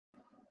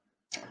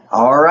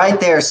All right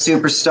there,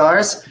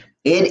 superstars.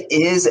 It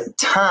is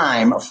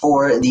time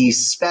for the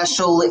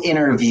special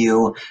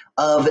interview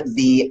of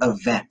the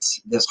event.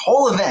 This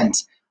whole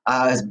event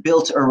is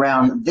built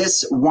around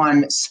this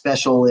one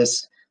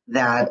specialist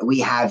that we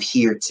have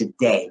here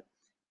today.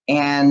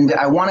 And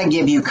I want to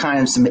give you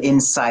kind of some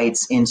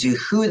insights into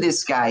who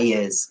this guy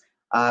is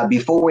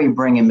before we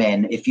bring him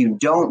in. If you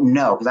don't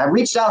know, because I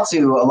reached out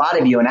to a lot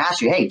of you and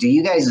asked you, hey, do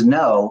you guys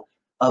know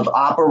of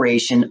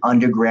Operation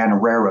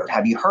Underground Railroad?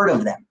 Have you heard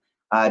of them?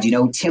 Do you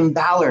know who Tim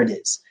Ballard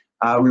is?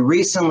 We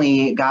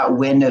recently got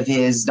wind of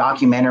his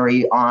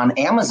documentary on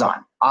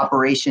Amazon,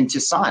 Operation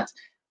Toussaint.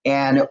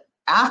 And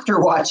after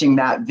watching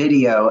that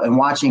video and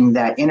watching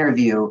that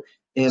interview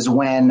is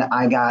when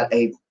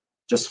I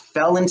just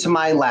fell into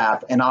my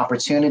lap an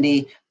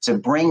opportunity to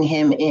bring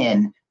him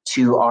in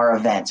to our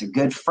event. A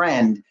good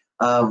friend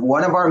of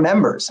one of our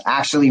members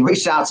actually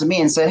reached out to me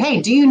and said, hey,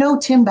 do you know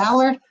Tim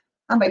Ballard?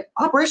 I'm like,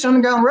 Operation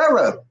Underground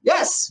Railroad.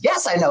 Yes,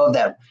 I know of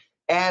them.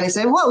 And he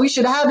said, well, we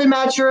should have him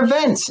at your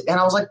event. And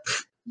I was like,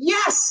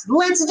 yes,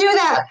 let's do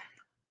that.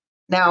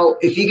 Now,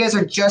 if you guys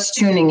are just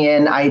tuning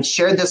in, I had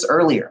shared this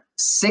earlier.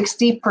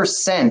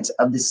 60%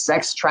 of the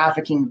sex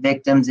trafficking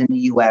victims in the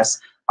U.S.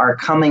 are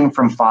coming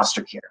from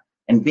foster care.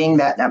 And being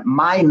that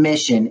my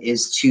mission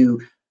is to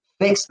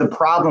fix the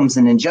problems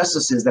and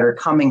injustices that are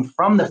coming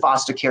from the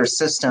foster care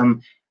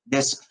system,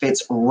 this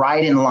fits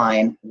right in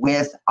line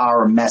with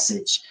our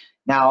message.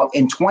 Now,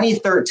 in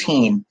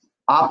 2013,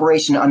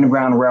 Operation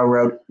Underground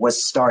Railroad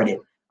was started.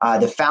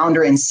 The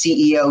founder and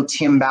CEO,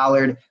 Tim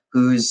Ballard,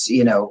 who's,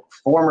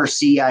 former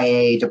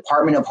CIA,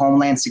 Department of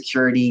Homeland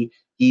Security,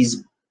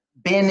 he's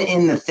been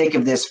in the thick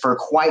of this for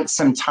quite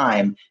some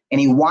time, and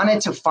he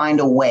wanted to find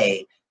a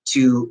way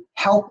to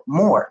help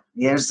more.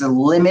 There's a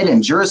limit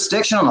and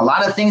jurisdiction on a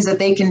lot of things that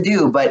they can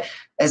do, but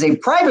as a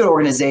private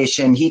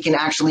organization, he can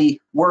actually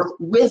work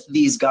with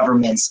these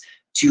governments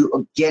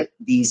to get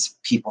these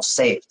people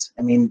saved.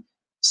 I mean,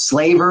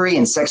 slavery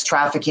and sex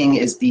trafficking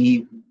is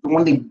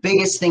one of the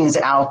biggest things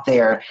out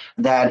there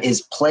that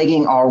is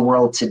plaguing our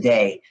world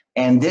today.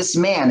 And this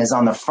man is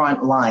on the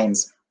front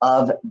lines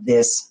of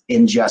this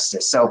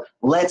injustice. So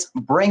let's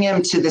bring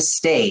him to the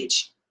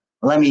stage.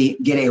 Let me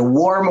get a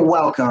warm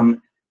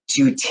welcome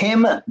to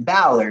Tim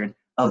Ballard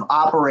of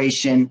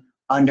Operation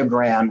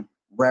Underground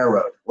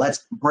Railroad.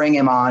 Let's bring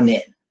him on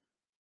in.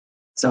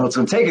 So it's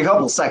going to take a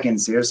couple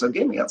seconds here. So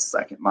give me a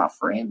second, my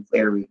friend.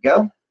 There we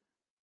go.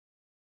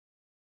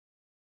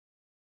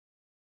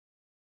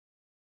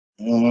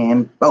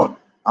 And boom.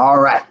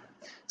 All right.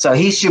 So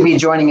he should be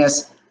joining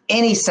us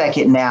any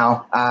second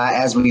now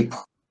as we.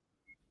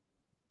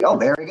 Oh,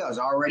 there he goes.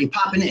 Already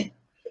popping in.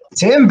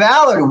 Tim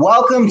Ballard,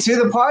 welcome to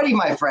the party,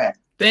 my friend.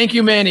 Thank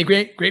you, Manny.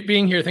 Great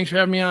being here. Thanks for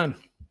having me on.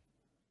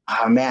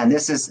 Oh man,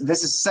 this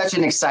is such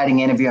an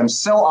exciting interview. I'm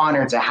so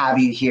honored to have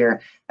you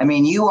here. I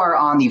mean, you are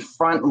on the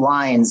front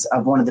lines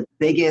of one of the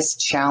biggest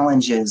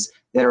challenges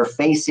that are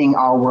facing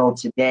our world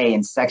today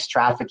in sex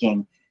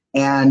trafficking.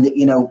 And,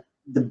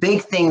 the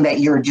big thing that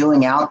you're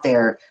doing out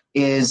there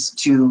is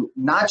to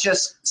not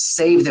just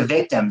save the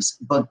victims,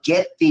 but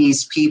get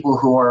these people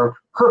who are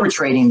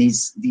perpetrating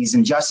these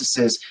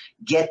injustices,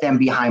 get them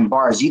behind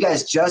bars. You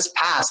guys just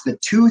passed the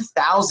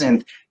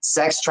 2,000th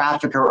sex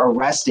trafficker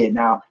arrested.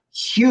 Now,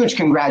 huge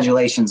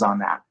congratulations on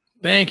that.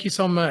 Thank you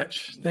so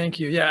much. Thank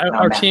you. Yeah,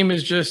 our team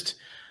is just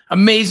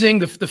amazing.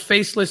 The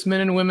faceless men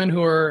and women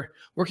who are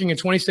working in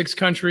 26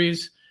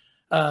 countries,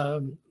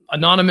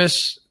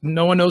 anonymous,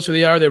 no one knows who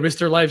they are. They risk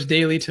their lives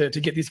daily to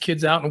get these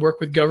kids out and work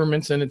with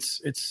governments, and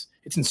it's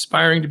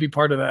inspiring to be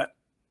part of that.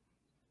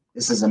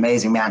 This is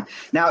amazing, man.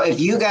 Now, if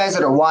you guys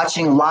that are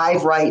watching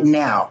live right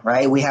now,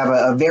 right, we have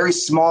a very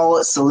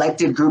small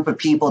selected group of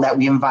people that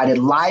we invited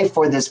live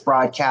for this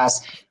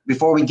broadcast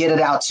before we get it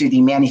out to the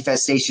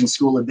Manifestation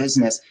School of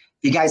Business.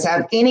 If you guys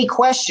have any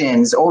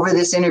questions over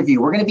this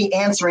interview, we're going to be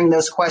answering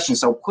those questions.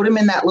 So put them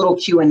in that little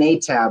Q&A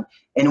tab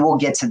and we'll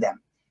get to them.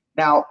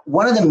 Now,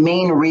 one of the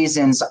main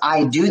reasons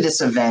I do this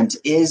event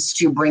is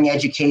to bring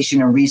education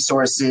and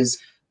resources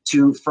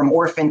from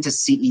orphan to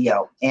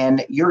CEO.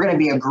 And you're going to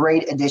be a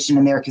great addition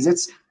in there because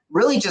it's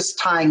really just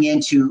tying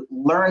into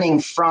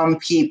learning from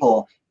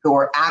people who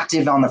are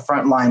active on the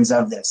front lines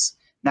of this.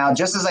 Now,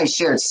 just as I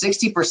shared,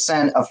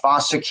 60% of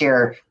foster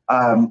care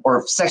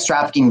or sex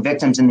trafficking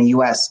victims in the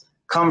U.S.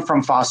 come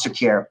from foster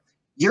care.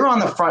 You're on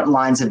the front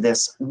lines of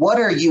this. What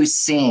are you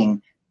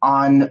seeing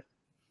on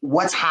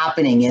what's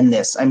happening in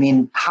this? I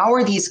mean, how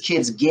are these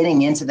kids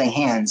getting into the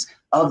hands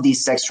of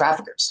these sex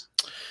traffickers?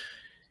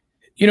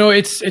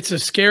 It's a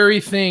scary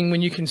thing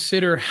when you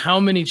consider how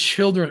many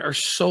children are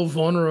so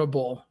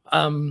vulnerable,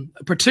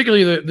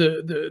 particularly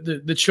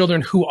the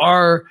children who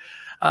are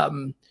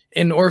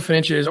in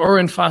orphanages or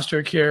in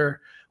foster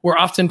care, where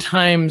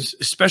oftentimes,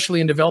 especially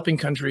in developing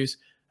countries,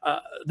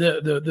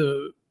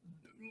 the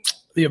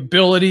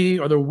ability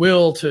or the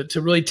will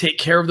to really take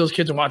care of those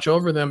kids and watch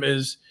over them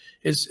is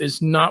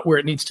not where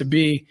it needs to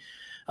be.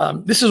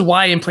 This is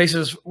why in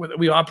places where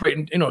we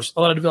operate in, a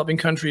lot of developing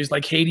countries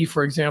like Haiti,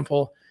 for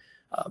example,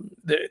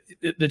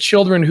 the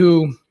children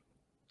who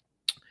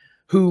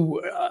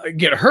who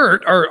get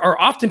hurt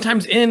are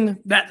oftentimes in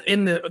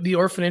the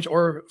orphanage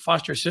or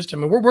foster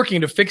system, and we're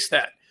working to fix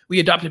that. We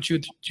adopted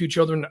two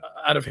children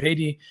out of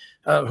Haiti,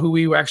 who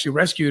we actually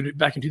rescued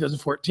back in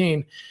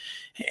 2014,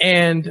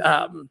 and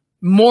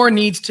more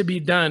needs to be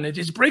done. It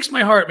just breaks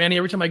my heart, Manny,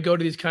 every time I go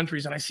to these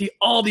countries and I see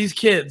all these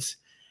kids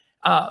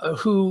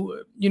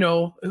who've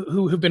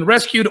been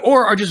rescued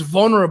or are just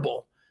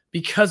vulnerable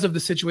because of the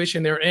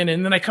situation they're in,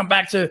 and then I come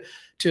back to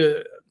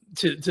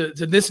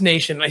this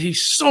nation. I see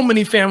so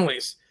many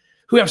families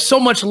who have so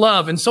much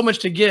love and so much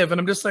to give.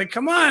 And I'm just like,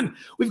 come on,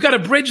 we've got to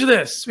bridge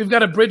this. We've got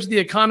to bridge the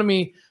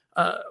economy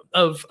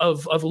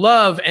of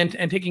love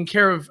and taking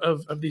care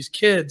of these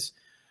kids.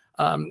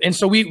 And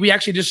so we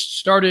actually just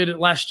started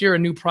last year a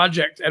new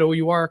project at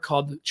OUR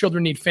called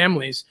Children Need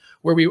Families,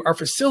 where we are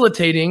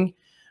facilitating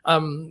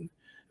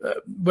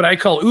what I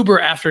call Uber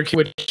aftercare,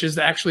 which is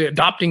actually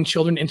adopting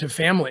children into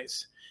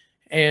families.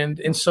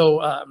 And so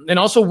and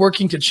also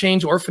working to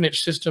change orphanage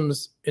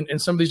systems in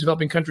some of these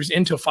developing countries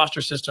into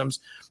foster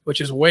systems,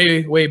 which is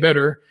way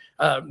better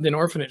than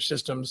orphanage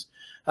systems.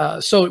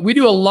 So we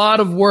do a lot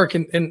of work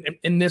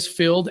in this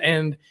field,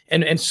 and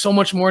so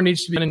much more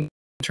needs to be done in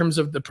terms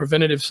of the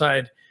preventative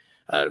side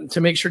to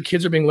make sure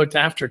kids are being looked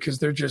after, because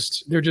they're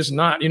just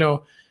not,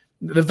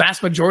 the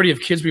vast majority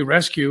of kids we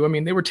rescue, I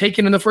mean, they were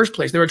taken in the first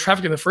place. They were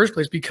trafficked in the first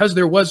place because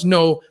there was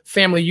no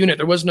family unit.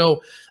 There was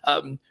no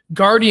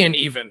guardian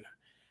even.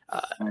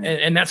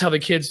 And that's how the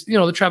kids,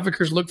 the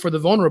traffickers look for the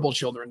vulnerable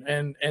children,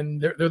 and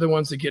they're the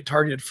ones that get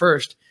targeted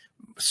first.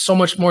 So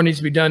much more needs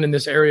to be done in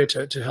this area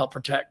to help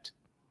protect.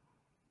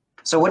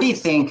 So what do you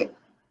think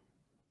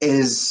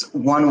is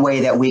one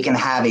way that we can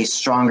have a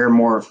stronger,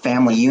 more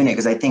family unit?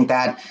 Because I think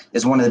that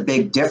is one of the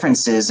big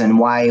differences, and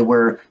why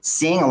we're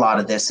seeing a lot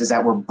of this is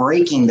that we're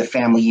breaking the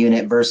family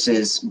unit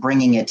versus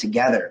bringing it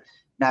together.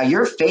 Now,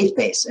 you're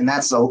faith-based, and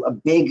that's a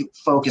big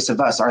focus of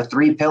us. Our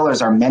three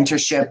pillars are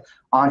mentorship,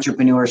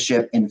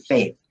 entrepreneurship, and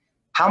faith.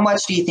 How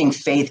much do you think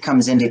faith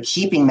comes into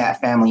keeping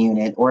that family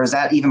unit, or does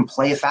that even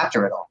play a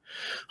factor at all?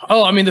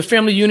 Oh, I mean, the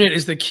family unit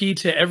is the key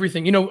to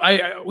everything.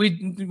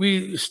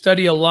 We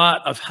study a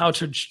lot of how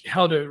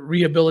to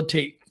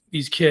rehabilitate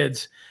these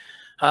kids,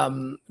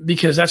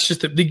 because that's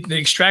just the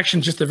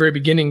extraction, just the very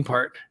beginning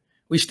part.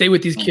 We stay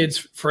with these kids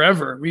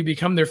forever. We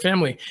become their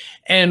family.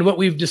 And what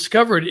we've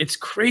discovered, it's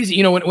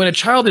crazy. When a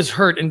child is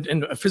hurt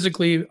and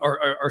physically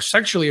or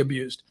sexually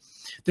abused,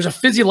 there's a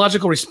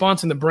physiological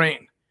response in the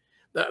brain.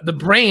 The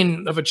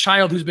brain of a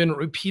child who's been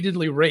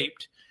repeatedly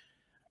raped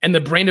and the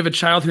brain of a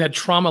child who had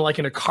trauma, like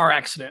in a car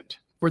accident,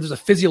 where there's a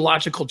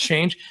physiological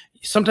change,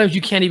 sometimes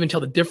you can't even tell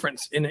the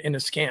difference in a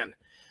scan.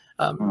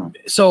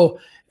 So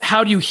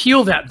how do you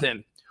heal that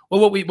then?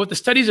 Well, what the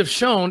studies have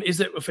shown is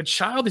that if a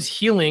child is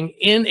healing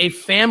in a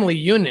family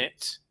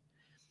unit,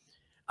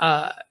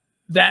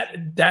 that's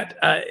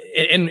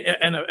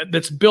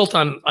built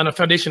on a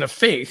foundation of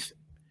faith,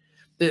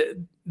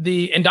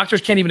 and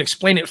doctors can't even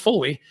explain it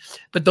fully,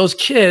 but those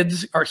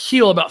kids are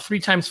healed about 3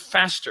 times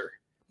faster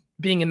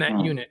being in that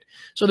unit.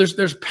 So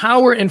there's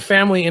power in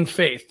family and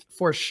faith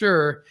for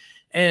sure.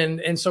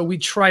 And so we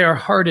try our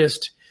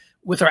hardest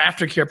with our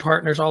aftercare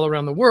partners all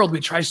around the world.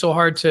 We try so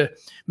hard to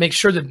make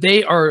sure that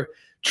they are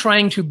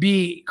trying to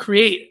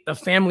create a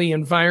family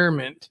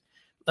environment.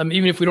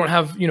 Even if we don't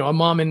have, a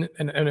mom and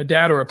a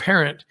dad or a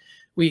parent,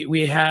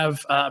 we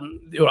have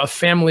a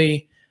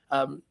family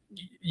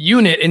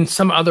unit in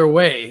some other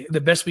way,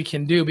 the best we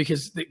can do,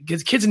 because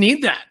kids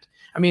need that.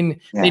 I mean,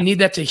 they need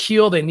that to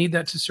heal. They need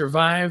that to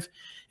survive.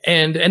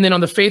 And then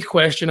on the faith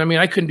question, I mean,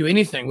 I couldn't do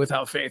anything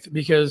without faith,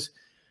 because,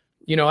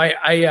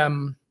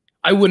 I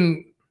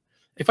wouldn't,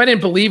 if I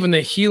didn't believe in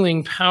the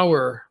healing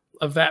power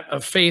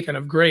of faith and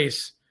of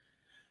grace,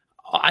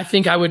 I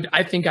think I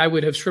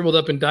would have shriveled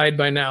up and died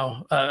by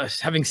now,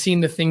 having seen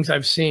the things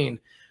I've seen.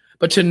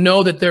 But to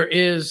know that there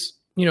is,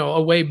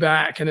 a way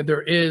back, and that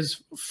there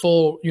is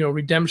full,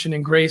 redemption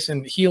and grace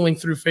and healing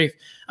through faith.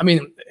 I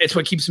mean, it's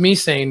what keeps me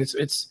sane.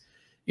 It's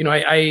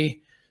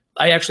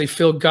I actually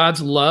feel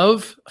God's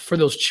love for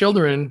those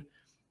children.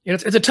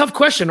 It's a tough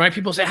question, right?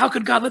 People say, how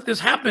could God let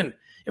this happen?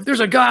 If there's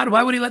a God,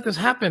 why would he let this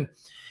happen?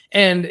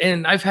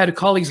 And I've had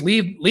colleagues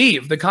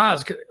leave the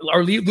cause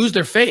or lose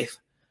their faith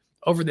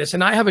over this.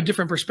 And I have a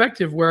different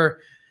perspective where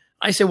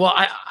I say, well,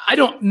 I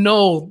don't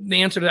know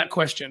the answer to that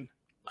question.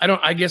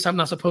 I guess I'm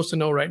not supposed to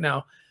know right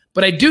now.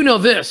 But I do know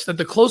this, that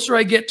the closer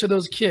I get to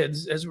those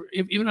kids,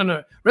 even on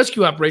a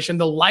rescue operation,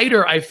 the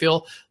lighter I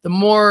feel, the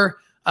more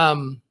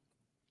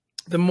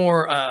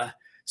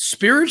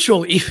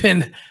spiritual,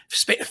 even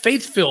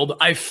faith-filled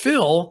I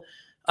feel.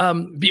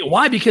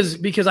 Why?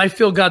 Because I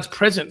feel God's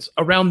presence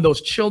around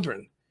those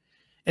children.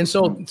 And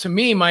so to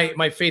me,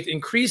 my faith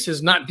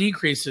increases, not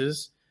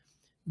decreases,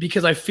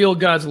 because I feel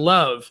God's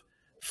love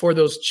for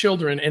those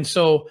children. And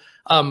so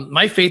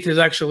my faith has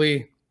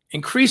actually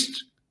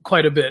increased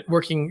quite a bit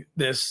working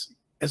this,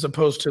 as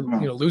opposed to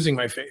losing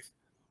my faith.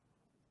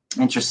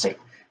 Interesting.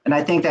 And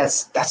I think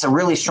that's a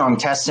really strong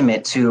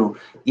testament to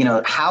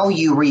how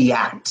you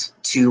react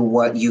to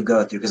what you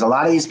go through, because a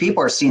lot of these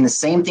people are seeing the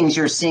same things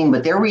you're seeing,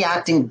 but they're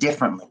reacting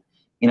differently.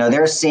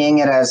 They're seeing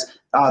it as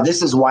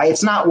this is why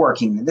it's not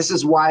working. This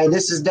is why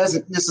this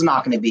is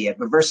not going to be it.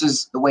 But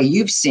versus the way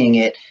you've seen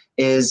it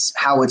is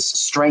how it's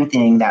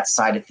strengthening that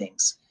side of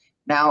things.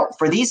 Now,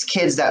 for these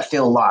kids that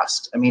feel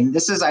lost, I mean,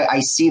 I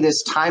see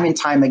this time and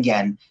time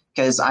again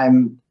because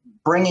I'm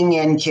bringing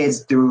in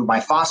kids through my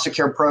foster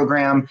care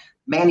program,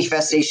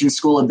 Manifestation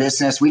School of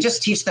Business. We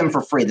just teach them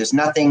for free. There's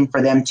nothing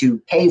for them to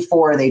pay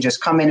for. They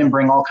just come in and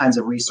bring all kinds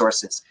of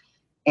resources.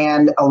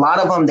 And a lot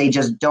of them, they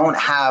just don't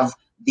have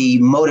the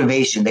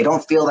motivation. They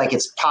don't feel like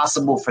it's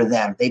possible for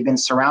them. They've been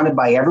surrounded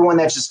by everyone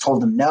that just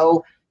told them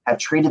no, have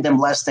treated them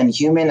less than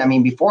human. I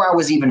mean, before I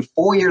was even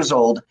 4 years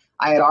old,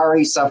 I had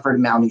already suffered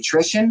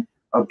malnutrition,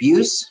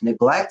 abuse,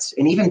 neglect,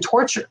 and even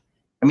torture.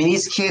 I mean,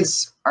 these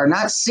kids are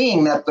not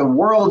seeing that the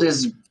world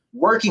is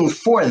working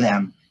for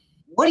them.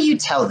 What do you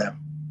tell them?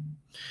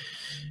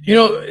 You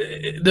know,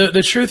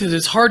 the truth is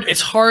it's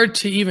hard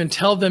to even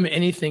tell them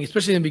anything,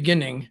 especially in the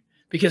beginning,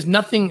 because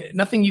nothing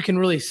you can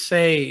really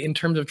say in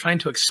terms of trying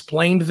to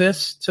explain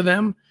this to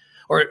them,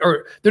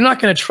 or they're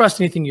not going to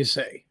trust anything you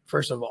say,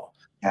 first of all.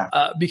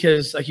 Yeah.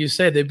 Because like you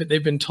said,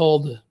 they've been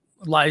told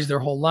lies their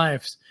whole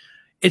lives.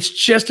 It's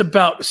just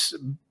about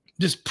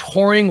just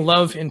pouring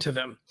love into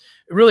them.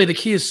 Really, the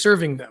key is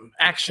serving them.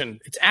 Action.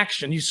 It's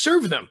action. You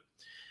serve them.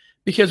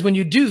 Because when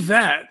you do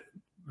that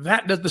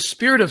the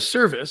spirit of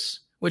service,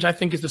 which I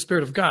think is the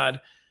spirit of God,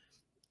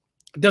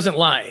 doesn't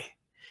lie.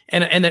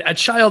 And a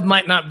child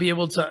might not be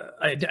able to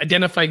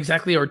identify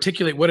exactly,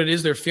 articulate what it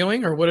is they're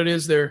feeling or what it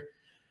is they're,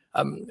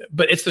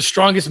 but it's the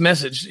strongest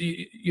message.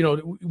 You know,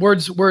 where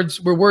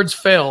words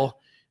fail,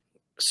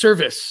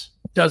 service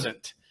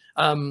doesn't.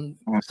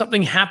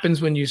 Something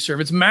happens when you serve.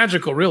 It's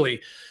magical,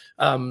 really.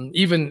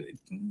 Even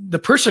the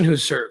person who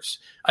serves,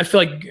 I feel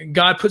like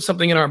God put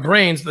something in our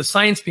brains, the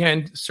science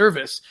behind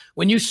service.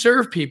 When you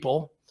serve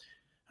people,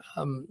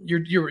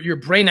 your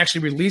brain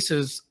actually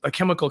releases a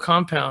chemical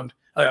compound,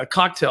 a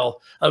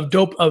cocktail of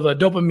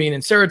dopamine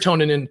and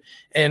serotonin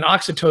and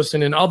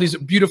oxytocin and all these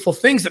beautiful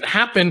things that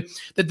happen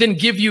that then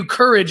give you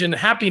courage and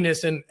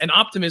happiness and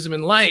optimism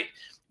and light.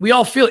 We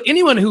all feel,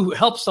 anyone who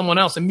helps someone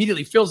else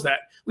immediately feels that.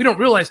 We don't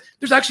realize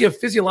there's actually a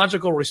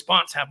physiological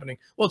response happening.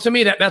 Well, to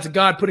me, that's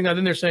God putting that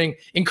in there saying,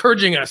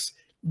 encouraging us,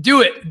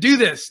 do it, do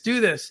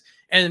this.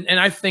 And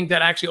I think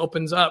that actually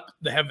opens up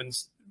the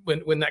heavens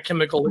when that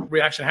chemical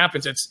reaction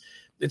happens.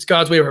 It's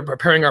God's way of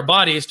preparing our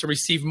bodies to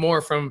receive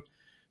more from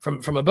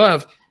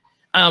above.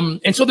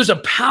 And so there's a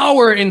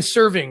power in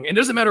serving. It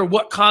doesn't matter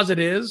what cause it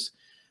is,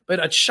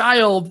 but a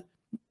child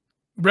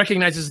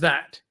recognizes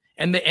that.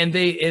 And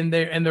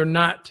they're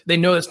not, they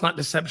know it's not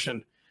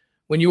deception.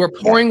 When you are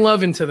pouring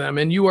love into them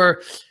and you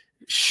are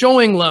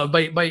showing love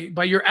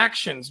by your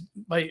actions,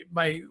 by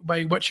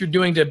what you're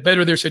doing to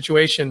better their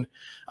situation,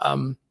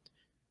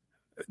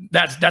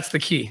 that's the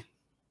key.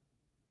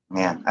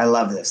 Man, I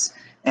love this.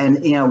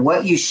 And you know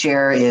what you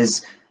share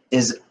is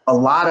a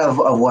lot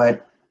of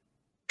what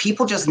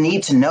people just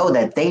need to know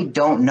that they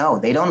don't know.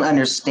 They don't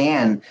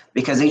understand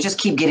because they just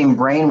keep getting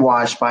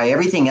brainwashed by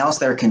everything else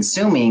they're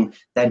consuming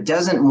that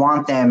doesn't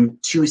want them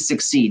to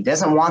succeed,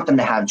 doesn't want them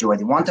to have joy.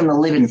 They want them to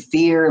live in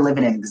fear, live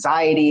in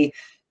anxiety.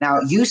 Now,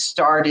 you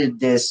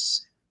started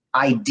this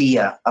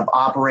idea of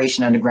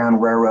Operation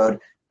Underground Railroad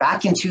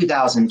back in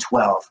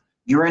 2012.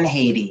 You're in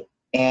Haiti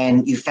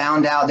and you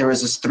found out there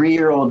was this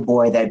 3-year-old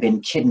boy that had been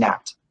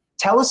kidnapped.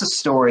 Tell us a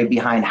story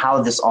behind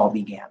how this all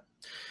began.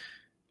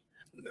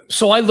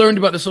 So I learned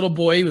about this little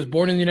boy. He was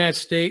born in the United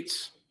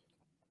States,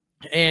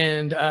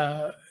 and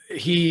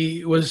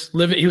he was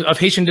of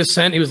Haitian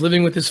descent. He was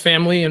living with his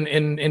family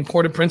in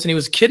Port-au-Prince, and he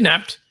was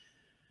kidnapped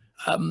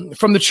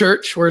from the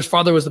church where his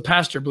father was the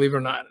pastor, believe it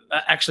or not,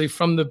 actually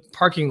from the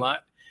parking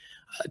lot,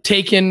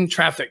 taken,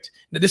 trafficked.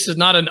 Now, this is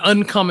not an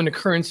uncommon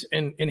occurrence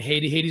in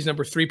Haiti. Haiti's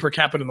number 3 per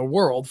capita in the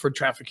world for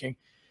trafficking.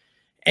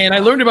 And I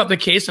learned about the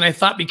case, and I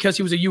thought because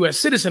he was a U.S.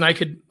 citizen, I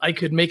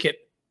could make it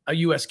a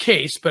U.S.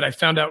 case, but I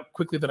found out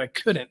quickly that I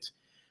couldn't.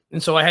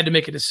 And so I had to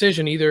make a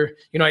decision. Either,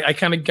 you know, I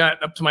kind of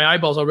got up to my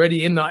eyeballs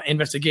already in the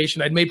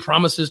investigation. I'd made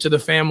promises to the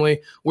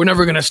family. We're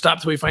never going to stop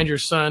till we find your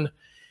son.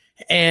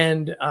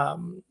 And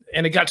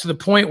it got to the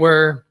point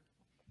where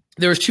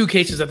there was 2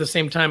 cases at the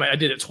same time. I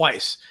did it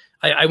twice.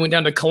 I went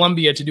down to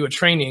Colombia to do a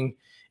training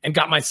and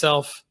got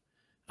myself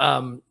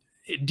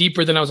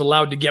deeper than I was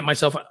allowed to get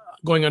myself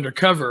going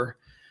undercover.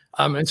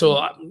 And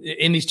so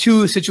in these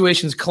 2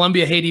 situations,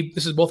 Colombia, Haiti,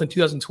 this is both in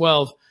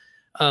 2012,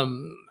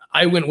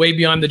 I went way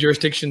beyond the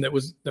jurisdiction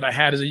that I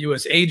had as a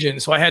U.S.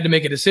 agent. So I had to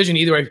make a decision.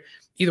 Either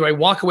I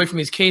walk away from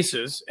these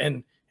cases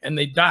and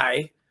they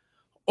die,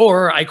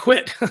 or I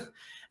quit.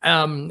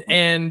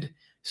 And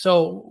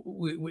so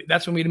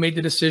that's when we made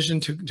the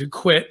decision to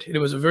quit. It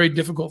was a very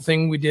difficult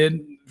thing we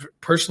did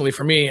personally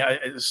for me.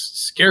 It was a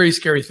scary,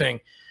 scary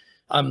thing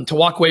to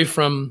walk away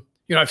from,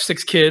 you know, I have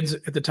 6 kids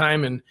at the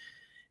time,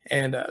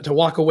 and to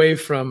walk away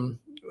from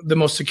the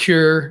most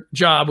secure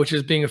job, which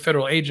is being a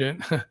federal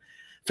agent,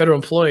 federal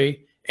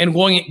employee, and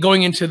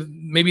going into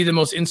maybe the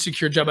most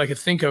insecure job I could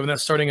think of, and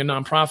that's starting a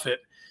nonprofit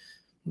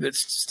that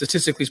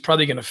statistically is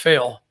probably going to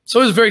fail.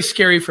 So it was very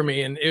scary for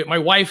me. And my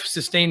wife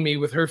sustained me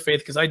with her faith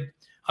because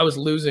I was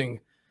losing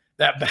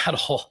that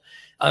battle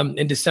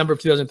in December of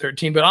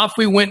 2013. But off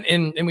we went,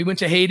 and we went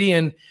to Haiti,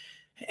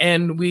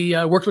 and we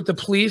worked with the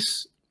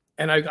police.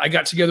 And I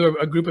got together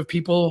a group of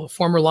people,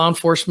 former law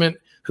enforcement,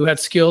 who had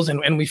skills,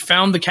 and we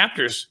found the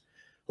captors,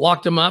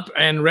 locked them up,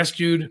 and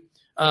rescued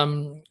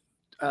about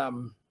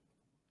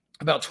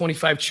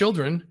 25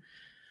 children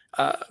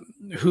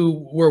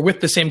who were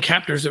with the same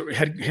captors that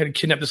had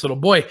kidnapped this little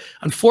boy.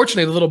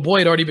 Unfortunately, the little boy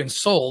had already been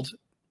sold,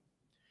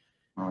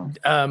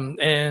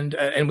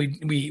 and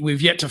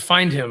we've yet to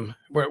find him.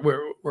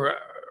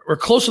 We're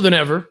closer than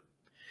ever,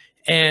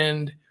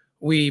 and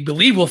we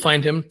believe we'll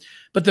find him.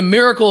 But the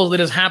miracle that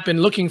has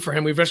happened looking for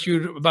him, we've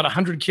rescued about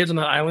 100 kids on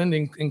that island,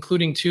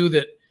 including 2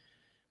 that,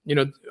 you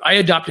know, I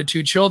adopted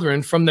 2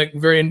 children from that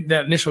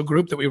initial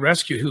group that we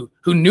rescued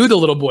who knew the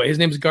little boy. His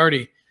name's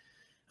Gardy.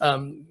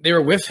 They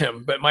were with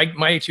him, but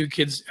my 2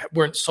 kids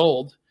weren't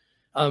sold.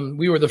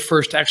 We were the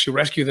first to actually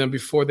rescue them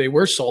before they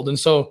were sold. And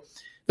so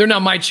they're now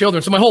my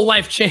children. So my whole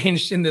life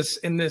changed in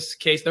this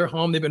case. They're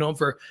home. They've been home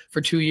for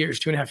 2 years,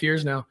 2.5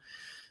 years now.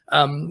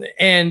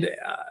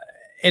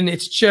 And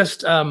it's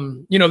just,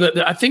 you know,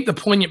 I think the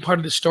poignant part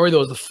of the story,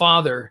 though, is the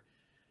father,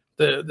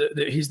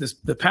 he's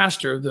the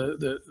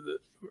pastor,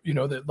 you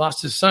know, that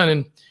lost his son.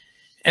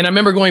 And I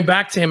remember going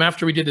back to him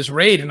after we did this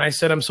raid, and I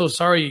said, "I'm so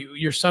sorry,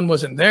 your son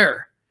wasn't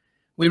there.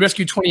 We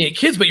rescued 28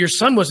 kids, but your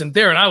son wasn't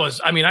there." And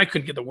I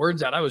couldn't get the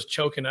words out. I was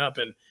choking up,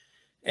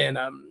 and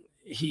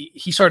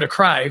he started to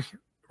cry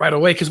right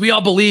away, because we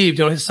all believed,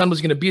 you know, his son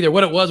was going to be there.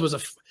 What it was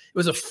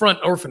a front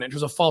orphanage. It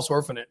was a false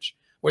orphanage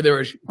where they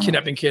were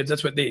kidnapping kids.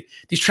 That's what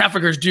these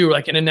traffickers do,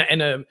 like in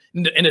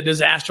a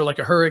disaster, like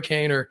a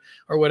hurricane or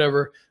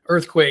whatever,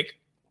 earthquake,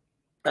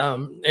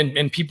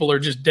 and people are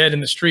just dead in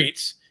the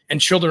streets,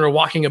 and children are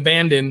walking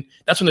abandoned.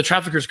 That's when the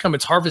traffickers come.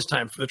 It's harvest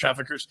time for the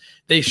traffickers.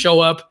 They show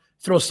up,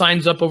 throw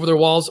signs up over their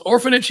walls,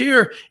 "Orphanage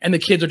here," and the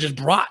kids are just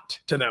brought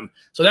to them.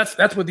 So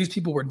that's what these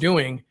people were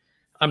doing.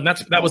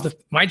 That was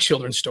my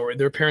children's story.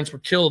 Their parents were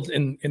killed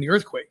in the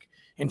earthquake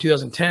in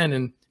 2010,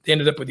 and they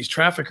ended up with these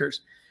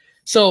traffickers.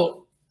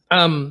 So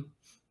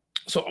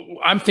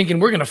I'm thinking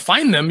we're going to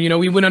find them. You know,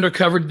 we went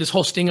undercover, this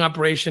whole sting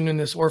operation in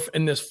this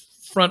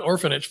front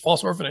orphanage,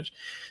 false orphanage.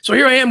 So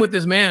here I am with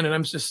this man, and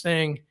I'm just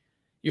saying,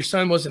 "Your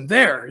son wasn't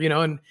there," you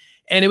know, and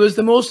it was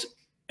the most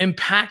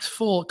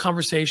impactful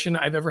conversation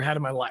I've ever had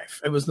in my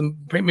life. It was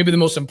maybe the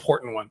most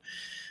important one.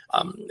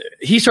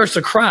 He starts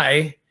to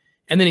cry,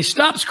 and then he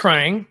stops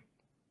crying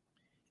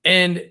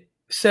and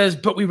says,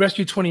 "But we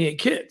rescued 28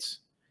 kids."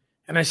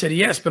 And I said,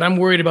 "Yes, but I'm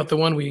worried about the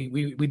one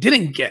we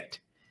didn't get."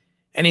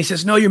 And he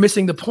says, "No, you're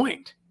missing the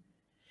point."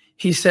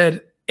 He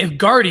said, "If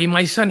Gardy,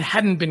 my son,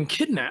 hadn't been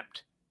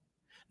kidnapped,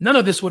 none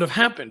of this would have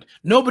happened.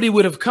 Nobody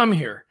would have come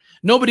here.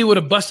 Nobody would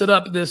have busted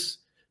up this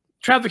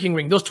trafficking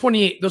ring. Those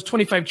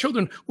 25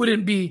 children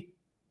wouldn't be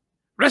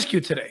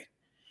rescued today."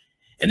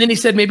 And then he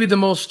said maybe the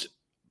most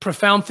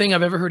profound thing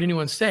I've ever heard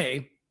anyone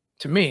say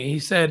to me. He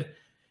said,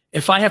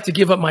 "If I have to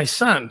give up my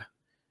son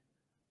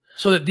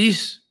so that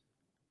these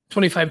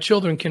 25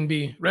 children can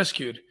be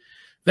rescued,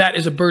 that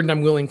is a burden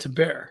I'm willing to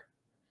bear."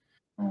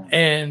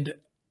 And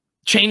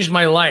changed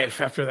my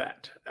life after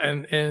that.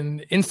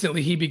 And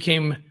instantly he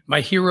became my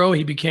hero.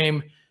 He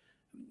became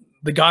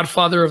the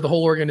godfather of the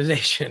whole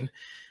organization,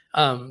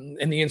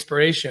 and the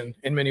inspiration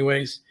in many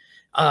ways.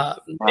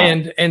 Wow.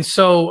 And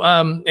so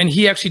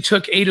he actually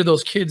took 8 of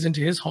those kids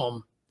into his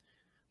home.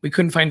 We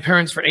couldn't find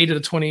parents for 8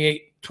 of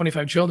the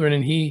 25 children.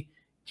 And he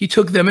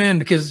took them in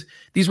because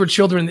these were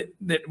children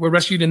that were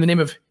rescued in the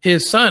name of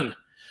his son.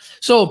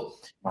 So,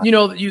 you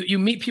know, you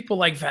meet people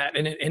like that,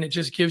 and it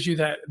just gives you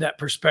that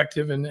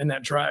perspective and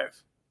that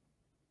drive.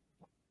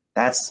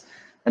 That's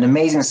an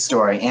amazing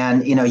story.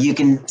 And, you know, you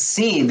can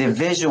see the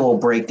visual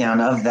breakdown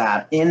of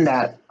that in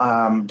that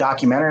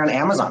documentary on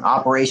Amazon,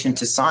 Operation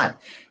Tucson.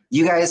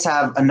 You guys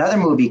have another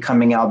movie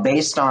coming out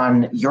based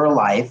on your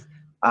life.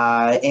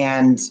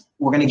 And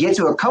we're going to get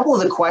to a couple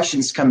of the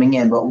questions coming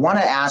in, but want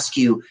to ask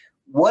you,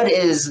 what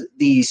is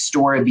the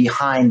story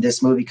behind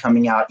this movie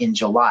coming out in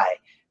July?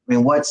 I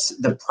mean, what's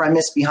the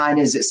premise behind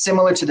it? Is it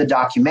similar to the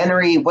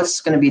documentary?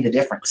 What's going to be the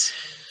difference?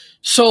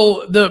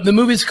 So the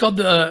movie's called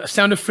The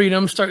Sound of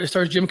Freedom. It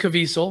stars Jim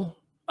Caviezel,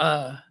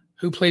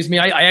 who plays me.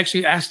 I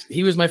actually asked,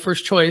 he was my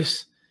first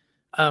choice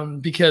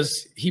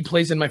because he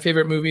plays in my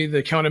favorite movie,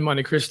 The Count of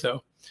Monte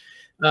Cristo.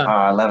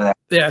 I love that.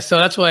 Yeah, so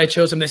that's why I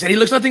chose him. They said, "He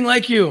looks nothing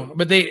like you."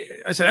 But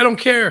I said, "I don't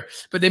care."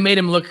 But they made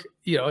him look,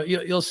 you know,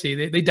 you'll see.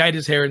 They dyed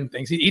his hair and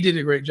things. He did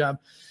a great job.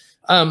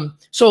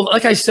 So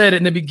like I said,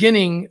 in the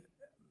beginning,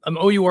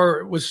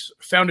 OUR was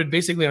founded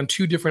basically on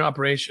 2 different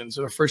operations.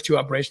 Our first 2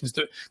 operations,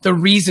 the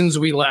reasons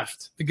we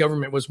left the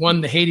government was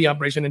 1, the Haiti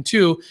operation, and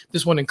 2,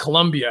 this one in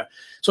Colombia.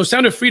 So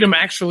Sound of Freedom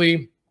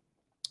actually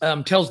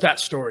tells that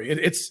story.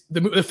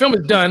 The film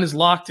is done, is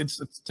locked, it's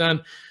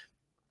done.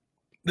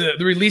 The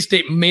release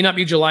date may not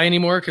be July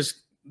anymore because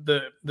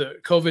the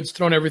COVID's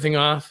thrown everything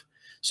off.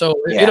 So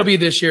it'll be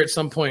this year at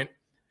some point.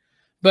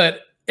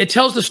 But it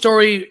tells the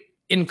story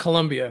in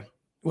Colombia,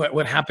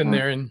 what happened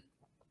there, and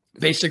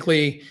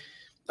basically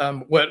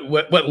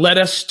what led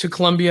us to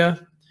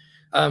Colombia,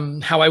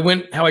 how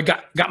I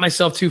got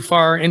myself too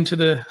far into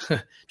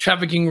the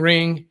trafficking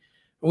ring,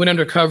 went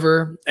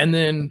undercover, and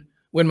then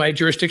when my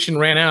jurisdiction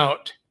ran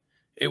out,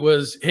 it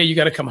was, hey, you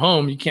got to come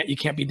home. You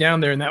can't be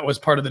down there, and that was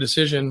part of the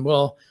decision.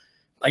 Well,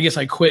 I guess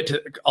I quit.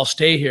 I'll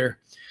stay here.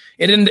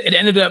 It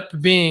ended up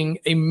being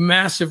a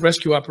massive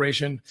rescue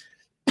operation.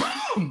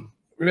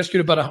 We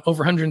rescued about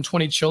over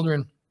 120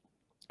 children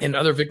and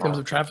other victims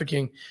of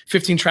trafficking.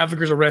 15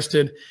 traffickers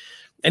arrested,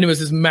 and it was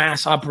this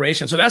mass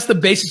operation. So that's the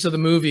basis of the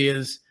movie: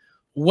 is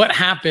what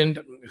happened,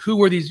 who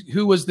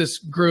was this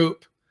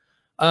group,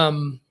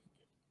 and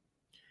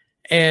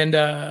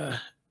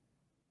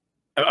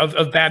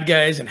of bad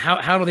guys, and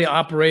how do they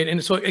operate?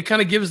 And so it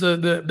kind of gives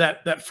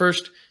that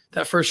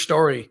first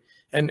story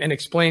and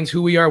explains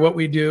who we are, what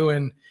we do,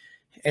 and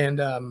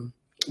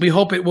we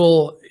hope it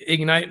will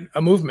ignite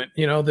a movement,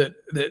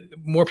 that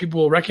more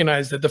people will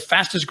recognize that the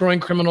fastest growing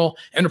criminal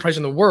enterprise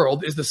in the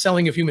world is the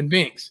selling of human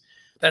beings.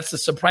 That's the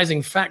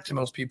surprising fact to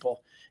most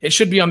people. It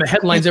should be on the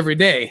headlines every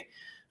day.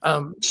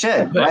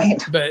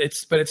 Right? But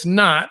it's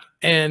not,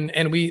 and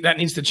that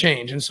needs to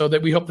change. And so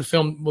that we hope the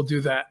film will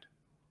do that.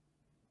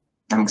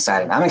 I'm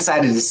excited. I'm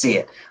excited to see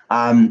it.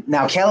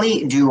 Now,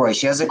 Kelly Duroy,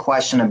 she has a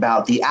question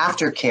about the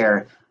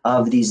aftercare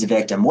of these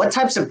victims. What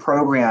types of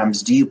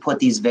programs do you put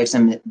these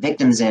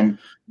victims in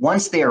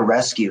once they are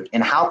rescued,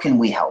 and how can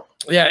we help?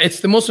 Yeah, it's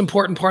the most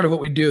important part of what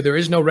we do. There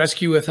is no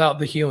rescue without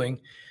the healing.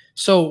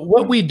 So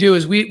what we do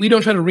is we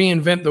don't try to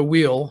reinvent the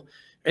wheel.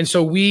 And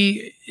so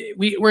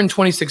we're in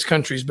 26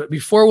 countries, but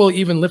before we'll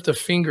even lift a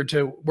finger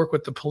to work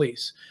with the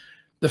police,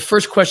 the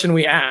first question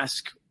we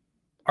ask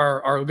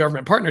our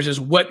government partners is,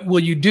 what will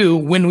you do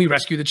when we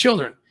rescue the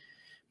children?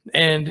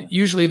 And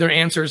usually their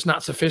answer is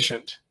not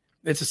sufficient.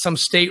 It's some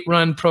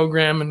state-run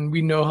program, and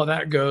we know how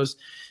that goes.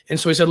 And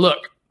so we said,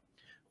 look,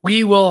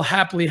 we will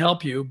happily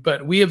help you,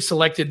 but we have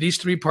selected these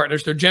 3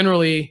 partners. They're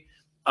generally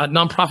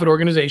nonprofit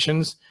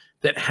organizations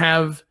that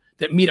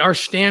meet our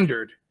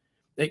standard.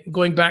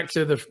 Going back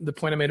to the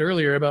point I made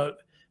earlier about,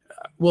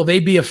 will they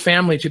be a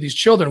family to these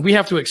children? We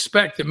have to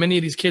expect that many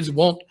of these kids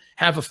won't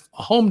have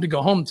a home to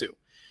go home to.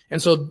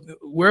 And so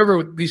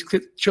wherever these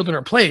children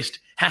are placed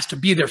has to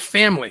be their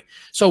family.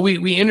 So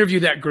we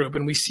interview that group,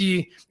 and we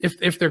see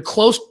if they're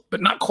close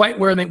but not quite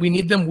where we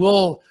need them,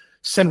 we'll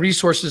send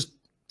resources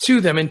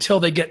to them until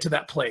they get to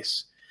that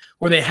place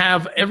where they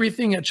have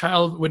everything a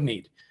child would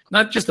need.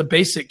 Not just the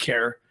basic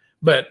care,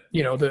 but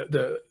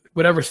the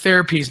whatever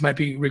therapies might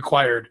be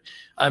required,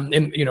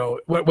 and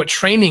what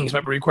trainings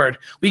might be required.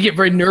 We get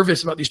very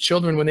nervous about these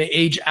children when they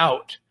age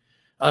out.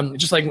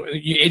 Just like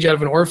you age out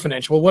of an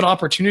orphanage. Well, what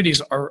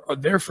opportunities are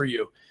there for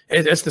you?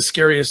 That's the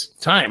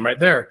scariest time right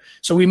there.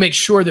 So we make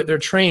sure that they're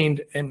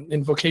trained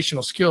in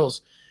vocational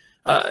skills.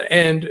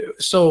 And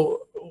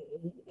so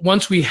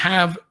once we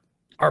have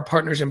our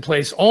partners in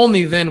place,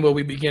 only then will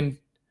we begin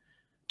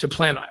to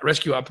plan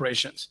rescue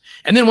operations.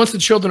 And then once the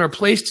children are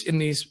placed in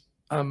these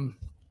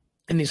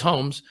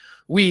homes,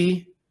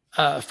 we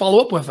follow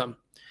up with them.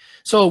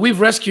 So we've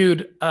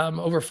rescued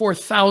over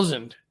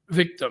 4,000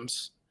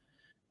 victims.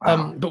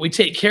 Wow. But we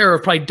take care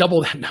of probably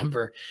double that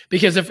number,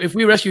 because if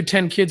we rescue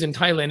 10 kids in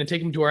Thailand and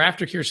take them to our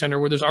aftercare center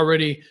where there's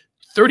already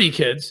 30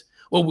 kids,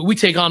 well, we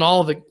take on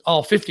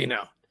all 50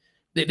 now.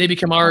 They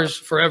become ours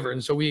forever.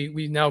 And so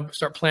we now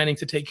start planning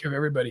to take care of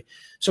everybody.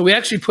 So we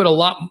actually put a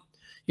lot,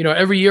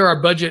 every year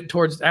our budget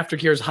towards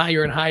aftercare is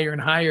higher and higher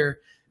and higher,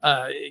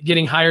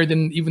 getting higher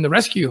than even the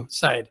rescue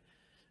side.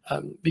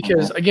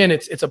 Because again,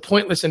 it's a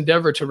pointless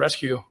endeavor to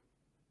rescue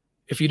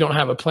if you don't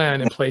have a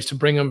plan in place to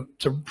bring them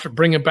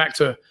back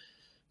to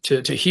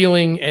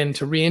healing and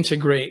to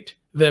reintegrate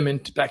them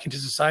back into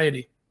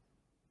society.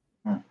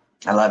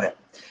 I love it.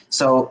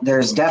 So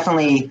there's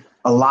definitely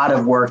a lot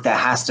of work that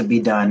has to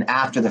be done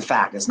after the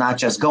fact. It's not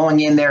just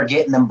going in there,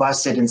 getting them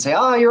busted and say,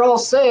 oh, you're all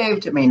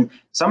saved. I mean,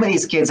 some of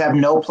these kids have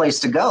no place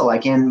to go.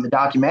 Like in the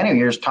documentary,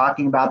 you're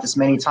talking about this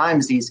many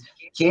times. These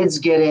kids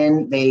get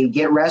in, they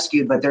get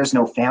rescued, but there's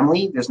no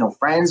family, there's no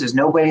friends, there's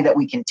nobody that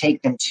we can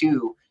take them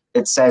to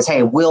that says,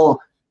 hey, we'll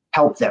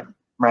help them.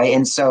 Right.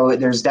 And so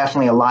there's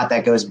definitely a lot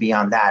that goes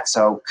beyond that.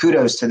 So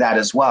kudos to that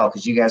as well,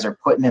 because you guys are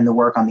putting in the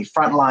work on the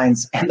front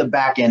lines and the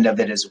back end of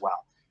it as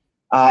well.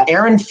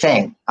 Aaron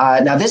Feng.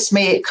 Now, this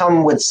may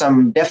come with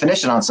some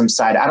definition on some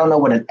side. I don't know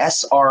what an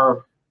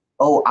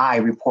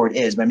SROI report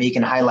is, but maybe you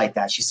can highlight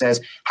that. She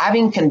says,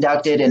 having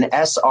conducted an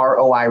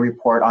SROI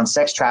report on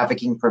sex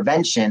trafficking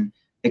prevention,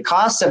 the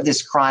costs of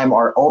this crime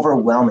are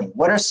overwhelming.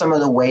 What are some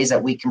of the ways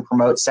that we can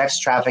promote sex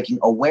trafficking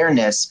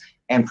awareness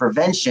and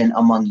prevention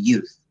among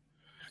youth?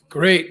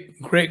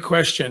 Great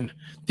question.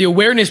 The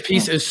awareness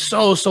piece is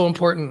so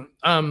important.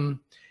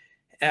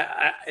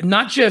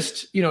 Not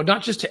just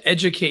to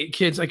educate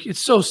kids. Like,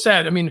 it's so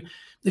sad. I mean,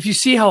 if you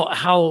see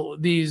how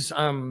these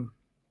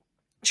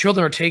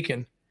children are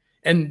taken,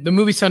 and the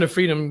movie Sound of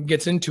Freedom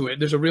gets into it.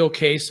 There's a real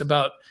case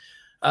about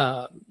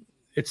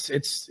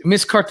it's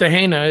Miss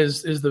Cartagena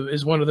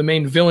is one of the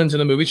main villains in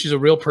the movie. She's a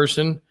real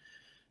person.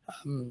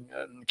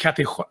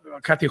 Kathy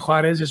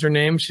Juarez is her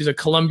name. She's a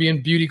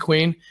Colombian beauty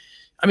queen.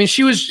 I mean,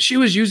 she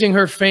was using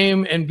her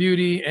fame and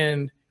beauty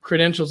and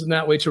credentials in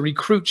that way to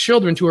recruit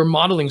children to her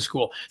modeling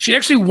school. She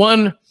actually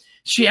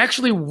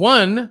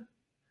won.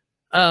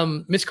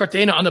 Miss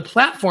Cartagena on the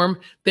platform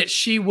that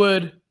she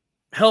would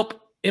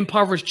help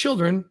impoverished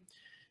children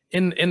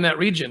in that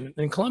region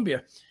in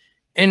Colombia.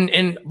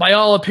 And by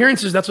all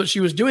appearances, that's what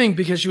she was doing,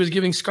 because she was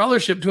giving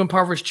scholarship to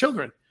impoverished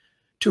children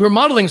to her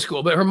modeling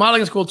school. But her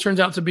modeling school turns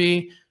out to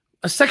be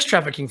a sex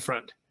trafficking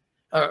front.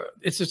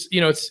 It's just,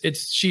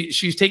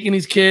 she's taking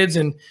these kids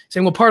and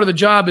saying, well, part of the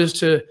job is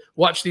to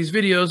watch these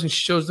videos, and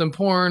she shows them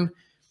porn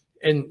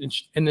and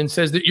then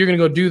says that you're going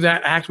to go do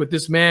that act with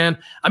this man.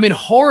 I mean,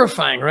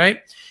 horrifying,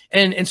 right?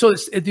 And so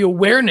the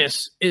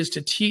awareness is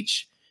to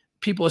teach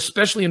people,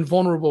 especially in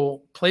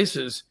vulnerable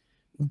places,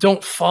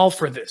 don't fall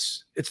for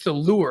this. It's the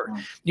lure.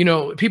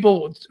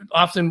 People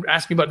often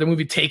ask me about the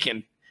movie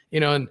Taken,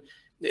 and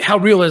how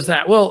real is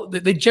that? Well,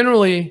 they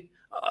generally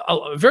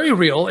very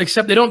real,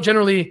 except they don't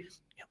generally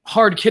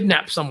hard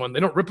kidnap someone. They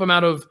don't rip them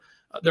out of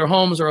their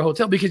homes or a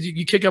hotel, because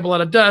you kick up a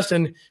lot of dust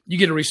and you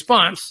get a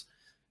response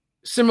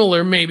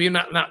similar, maybe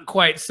not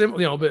quite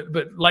similar,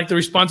 but like the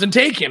response in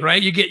Taken,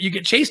 right? You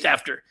get chased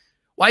after.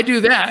 Why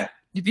do that?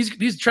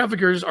 These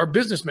traffickers are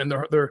businessmen.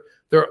 They're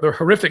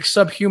horrific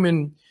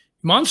subhuman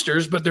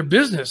monsters, but they're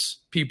business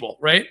people,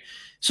 right?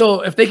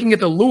 So if they can get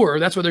the lure,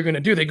 that's what they're going to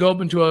do. They go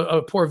up into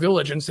a poor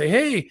village and say,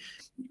 hey,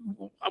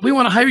 we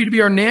want to hire you to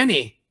be our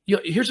nanny.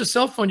 Here's a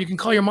cell phone. You can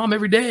call your mom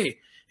every day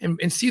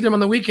and see them on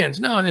the weekends.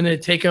 No, and then they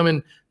take them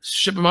and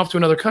ship them off to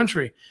another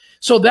country.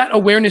 So that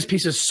awareness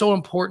piece is so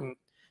important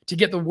to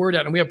get the word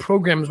out. And we have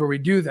programs where we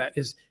do that,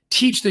 is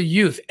teach the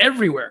youth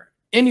everywhere,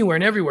 anywhere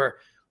and everywhere.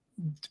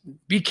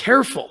 Be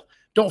careful.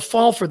 Don't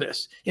fall for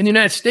this. In the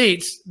United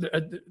States,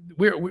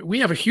 we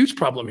have a huge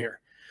problem here.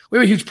 We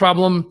have a huge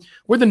problem.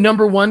 We're the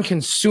 #1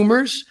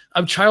 consumers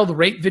of child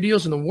rape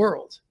videos in the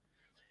world.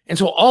 And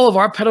so all of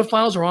our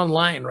pedophiles are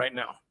online right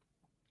now.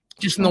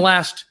 Just in the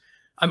last,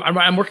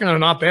 I'm working on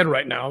an op-ed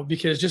right now,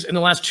 because just in the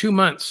last 2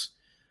 months,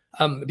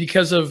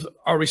 because of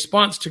our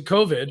response to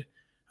COVID,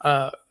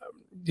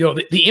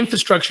 the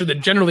infrastructure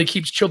that generally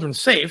keeps children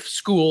safe,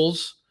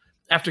 schools,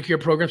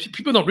 aftercare programs,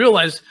 people don't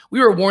realize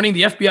we were warning,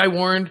 the FBI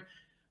warned,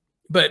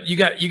 but you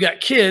got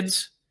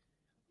kids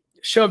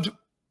shoved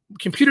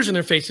computers in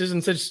their faces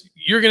and said,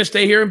 you're going to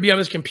stay here and be on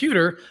this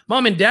computer.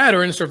 Mom and dad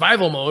are in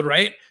survival mode,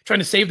 right? Trying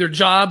to save their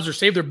jobs or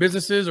save their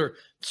businesses or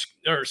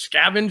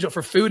scavenge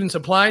for food and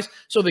supplies.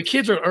 So the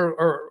kids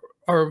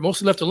are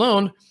mostly left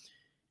alone,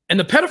 and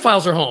the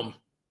pedophiles are home.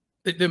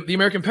 The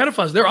American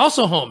pedophiles, they're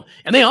also home,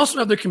 and they also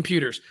have their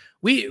computers.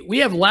 We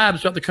have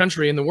labs throughout the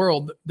country and the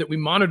world that we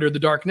monitor the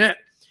dark net.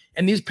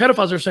 And these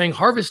pedophiles are saying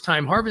harvest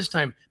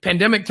time,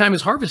 pandemic time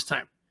is harvest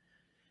time.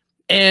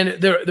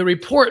 And the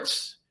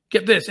reports,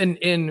 get this,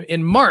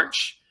 in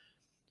March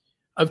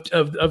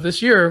of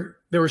this year,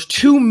 there was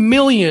 2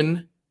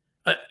 million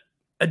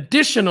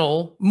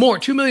additional,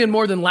 2 million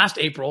more than last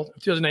April,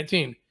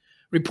 2019,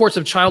 reports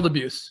of child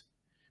abuse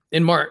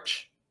in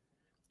March.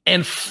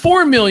 And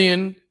 4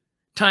 million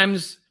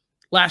times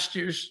last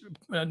year's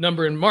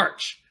number in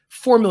March,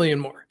 4 million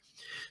more.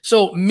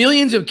 So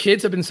millions of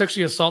kids have been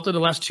sexually assaulted in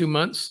the last 2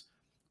 months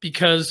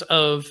because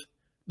of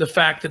the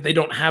fact that they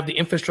don't have the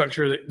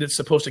infrastructure that's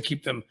supposed to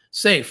keep them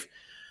safe.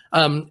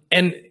 And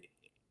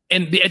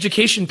the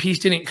education piece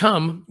didn't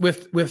come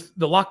with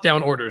the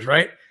lockdown orders,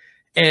 right?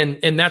 And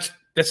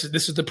this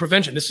is the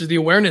prevention. This is the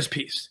awareness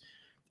piece.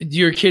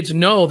 Your kids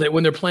know that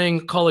when they're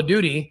playing Call of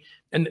Duty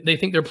and they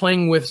think they're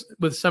playing with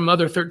some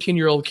other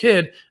 13-year-old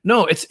kid,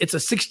 no, it's a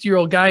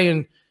 60-year-old guy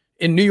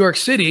in New York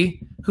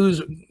City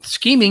who's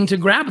scheming to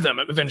grab them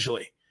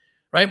eventually,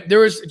 right? There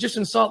was just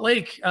in Salt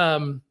Lake.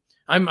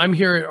 I'm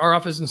here at our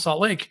office in Salt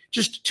Lake.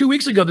 Just 2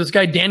 weeks ago, this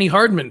guy Danny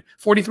Hardman,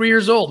 43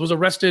 years old, was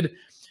arrested.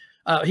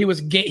 He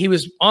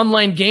was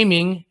online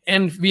gaming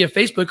and via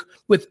Facebook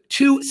with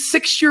 2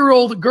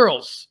 6-year-old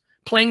girls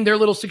playing their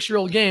little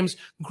 6-year-old games,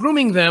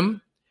 grooming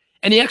them,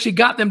 and he actually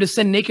got them to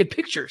send naked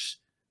pictures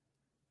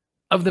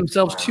of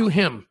themselves to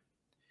him.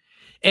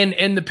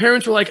 And the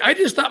parents were like, I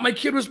just thought my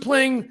kid was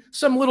playing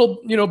some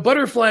little,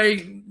 butterfly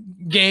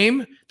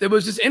game that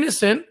was just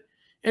innocent.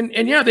 And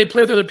yeah, they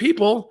play with other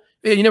people.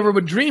 And you never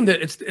would dream that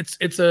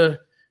it's a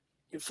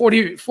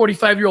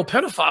 45-year-old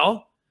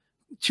pedophile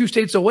 2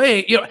 states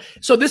away.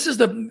 So this is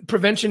the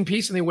prevention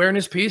piece and the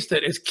awareness piece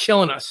that is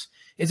killing us.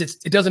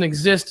 It doesn't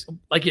exist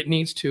like it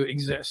needs to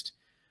exist.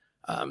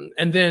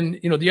 And then,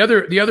 the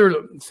other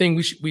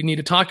thing we need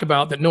to talk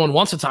about that no one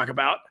wants to talk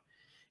about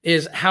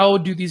is how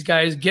do these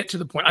guys get to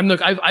the point?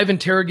 I've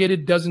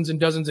interrogated dozens and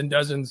dozens and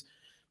dozens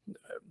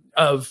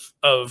of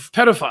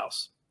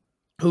pedophiles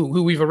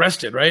who we've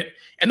arrested, right?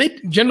 And they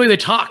generally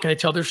talk and they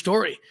tell their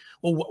story.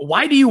 Well,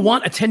 why do you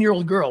want a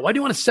 10-year-old girl? Why do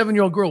you want a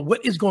 7-year-old girl?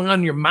 What is going on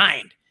in your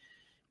mind?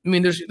 I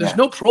mean, there's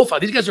no profile.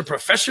 These guys are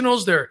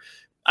professionals.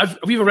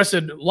 We've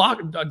arrested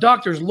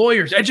doctors,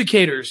 lawyers,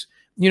 educators.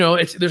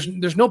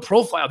 There's no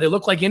profile. They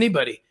look like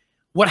anybody.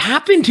 What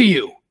happened to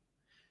you?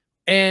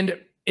 And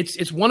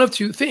it's one of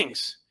two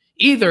things.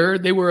 Either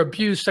they were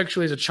abused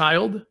sexually as a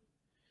child,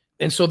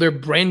 and so their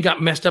brain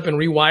got messed up and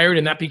rewired,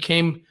 and that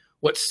became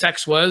what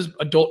sex was,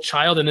 adult,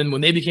 child, and then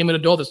when they became an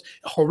adult, it's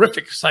a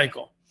horrific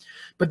cycle.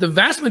 But the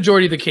vast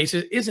majority of the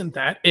cases isn't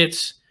that.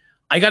 It's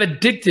I got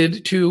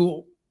addicted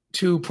to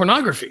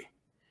pornography,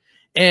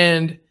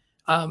 and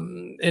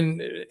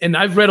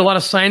I've read a lot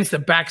of science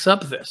that backs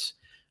up this.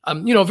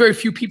 You know, very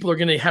few people are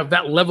going to have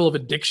that level of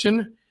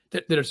addiction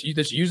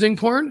that's using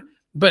porn,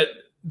 but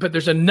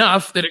there's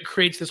enough that it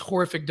creates this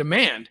horrific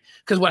demand.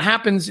 Because what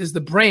happens is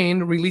the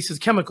brain releases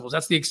chemicals.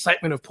 That's the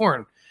excitement of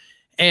porn,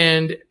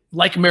 and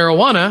like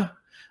marijuana,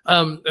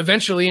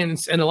 eventually, in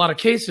a lot of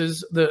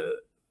cases,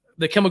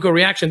 the chemical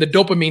reaction, the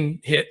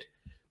dopamine hit,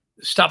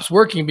 stops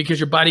working because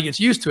your body gets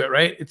used to it,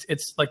 right?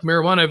 It's like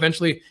marijuana.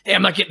 Eventually, hey,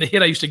 I'm not getting the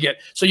hit I used to get,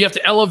 so you have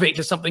to elevate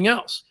to something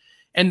else.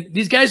 And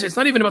these guys, it's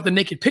not even about the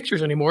naked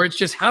pictures anymore. It's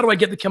just, how do I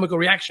get the chemical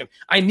reaction?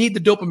 I need the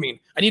dopamine.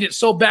 I need it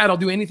so bad, I'll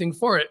do anything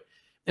for it.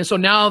 And so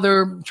now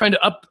they're trying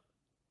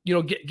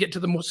to get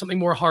to something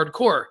more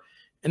hardcore,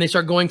 and they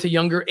start going to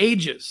younger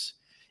ages,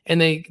 and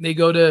they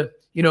go to,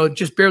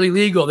 just barely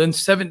legal, then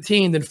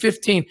 17, then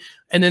 15,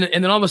 and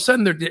then all of a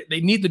sudden they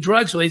need the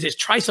drugs, so they just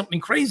try something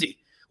crazy.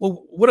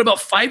 Well, what about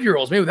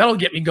 5-year-olds? Maybe that'll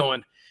get me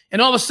going.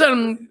 And all of a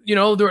sudden,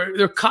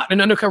 they're caught in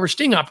an undercover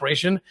sting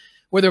operation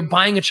where they're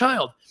buying a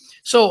child.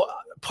 So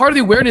part of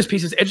the awareness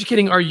piece is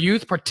educating our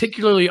youth,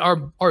 particularly our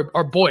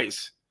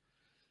boys,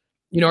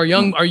 our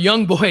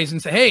young boys,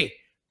 and say, hey,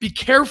 be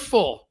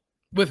careful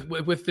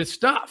with this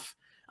stuff.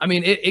 I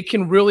mean, it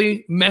can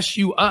really mess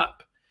you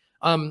up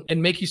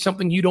and make you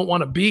something you don't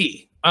want to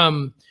be.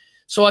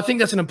 So I think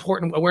that's an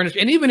important awareness.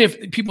 And even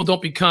if people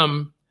don't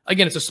become,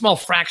 again, it's a small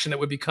fraction that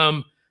would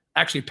become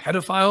actually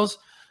pedophiles,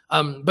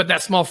 but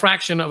that small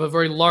fraction of a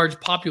very large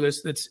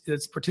populace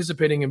that's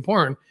participating in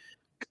porn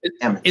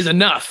is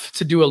enough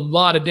to do a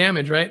lot of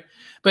damage, right?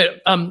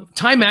 But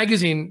Time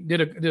Magazine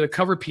did a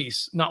cover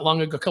piece not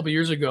long ago, a couple of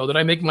years ago, that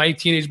I make my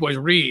teenage boys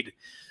read.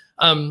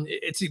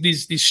 It's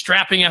these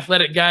strapping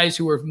athletic guys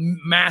who were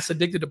mass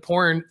addicted to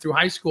porn through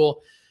high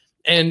school,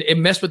 and it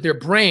messed with their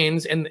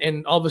brains,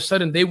 and all of a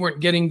sudden they weren't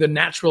getting the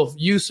natural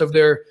use of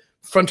their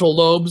frontal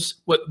lobes,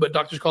 what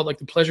doctors call like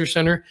the pleasure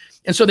center.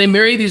 And so they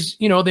marry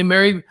they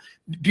marry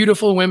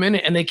beautiful women,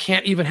 and they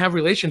can't even have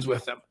relations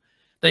with them.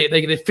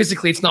 They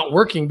physically, it's not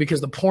working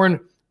because the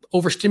porn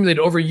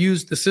overstimulated,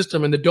 overused the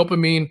system, and the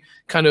dopamine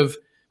kind of,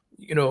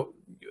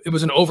 it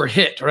was an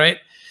overhit, right?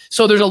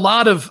 So there's a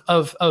lot of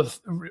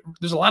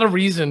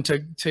reason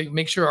to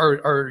make sure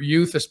our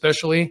youth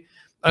especially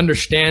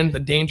understand the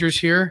dangers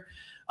here.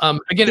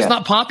 Again, it's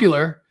not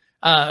popular.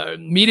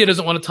 Media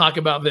doesn't want to talk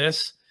about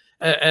this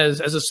as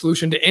a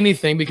solution to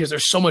anything because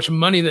there's so much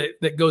money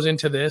that goes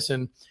into this,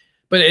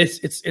 but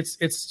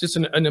it's just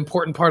an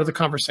important part of the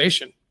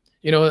conversation.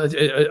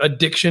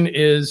 Addiction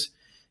is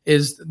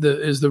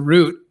the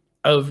root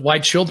of why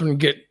children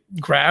get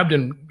grabbed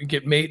and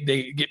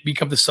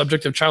become the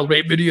subject of child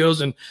rape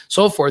videos and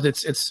so forth.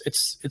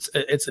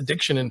 It's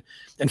addiction,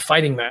 and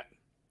fighting that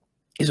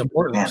is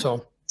important. Man.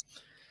 So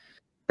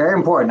very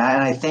important.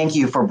 And I thank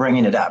you for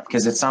bringing it up,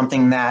 because it's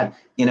something that,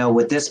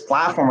 with this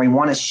platform, we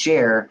want to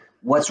share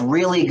what's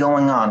really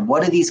going on.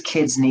 What do these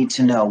kids need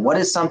to know? What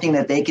is something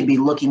that they could be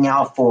looking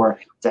out for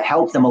to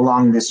help them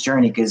along this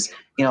journey? Because,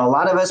 a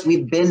lot of us,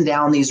 we've been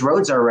down these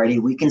roads already.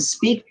 We can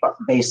speak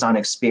based on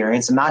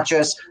experience and not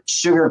just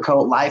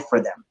sugarcoat life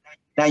for them.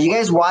 Now, you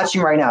guys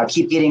watching right now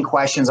keep getting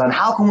questions on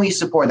how can we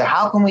support that?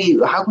 How can we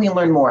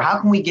learn more? How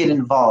can we get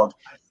involved?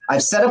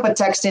 I've set up a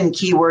text in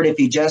keyword. If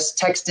you just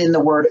text in the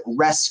word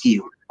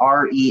rescue,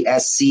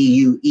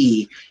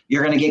 RESCUE,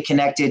 you're going to get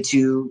connected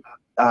to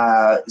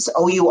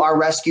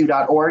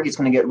OURrescue.org. It's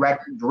going to get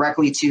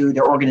directly to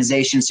their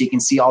organization, so you can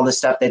see all the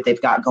stuff that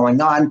they've got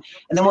going on.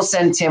 And then we'll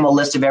send Tim a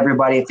list of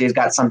everybody if they've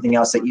got something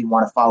else that you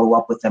want to follow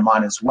up with them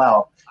on as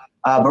well.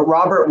 But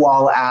Robert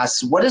Wall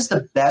asks, what is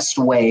the best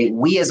way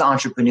we as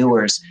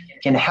entrepreneurs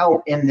can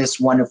help in this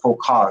wonderful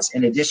cause?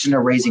 In addition to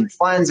raising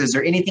funds, is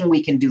there anything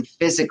we can do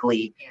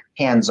physically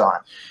hands-on?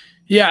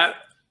 Yeah.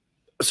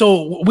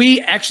 So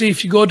we actually,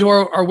 if you go to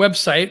our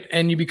website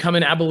and you become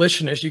an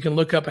abolitionist, you can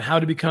look up how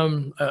to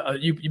become,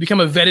 you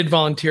become a vetted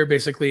volunteer,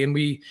 basically. And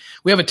we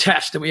have a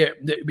test that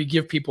we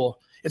give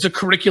people. It's a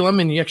curriculum,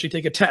 and you actually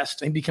take a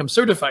test and become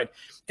certified.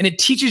 And it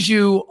teaches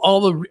you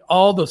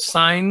all the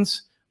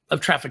signs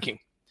of trafficking.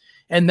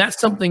 And that's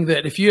something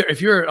that if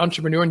you're an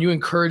entrepreneur and you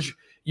encourage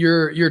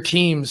your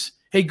teams,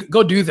 hey,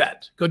 go do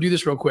that. Go do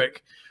this real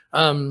quick.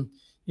 And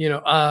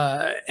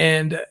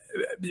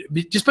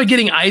just by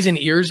getting eyes and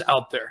ears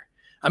out there.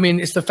 I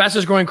mean, it's the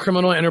fastest growing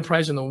criminal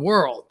enterprise in the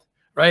world,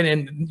 right?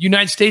 And the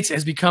United States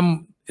has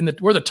become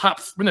we're in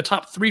the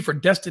top 3 for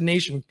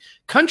destination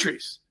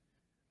countries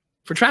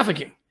for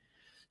trafficking.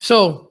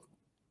 So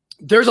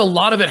there's a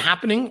lot of it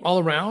happening all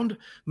around.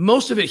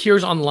 Most of it here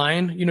is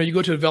online. You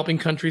go to developing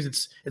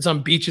countries, it's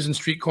on beaches and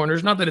street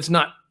corners. Not that it's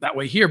not that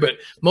way here, but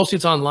mostly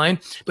it's online.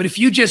 But if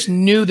you just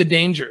knew the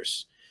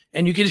dangers,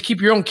 and you could just keep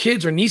your own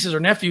kids or nieces or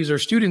nephews or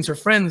students or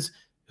friends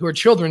who are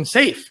children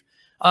safe,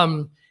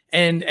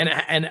 and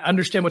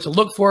understand what to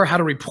look for, how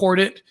to report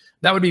it,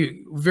 that would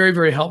be very,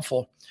 very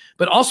helpful.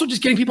 But also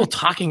just getting people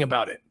talking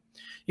about it.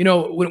 You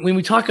know, when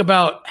we talk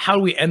about how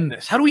do we end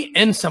this, how do we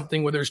end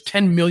something where there's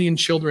 10 million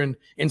children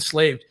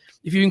enslaved?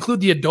 If you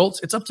include the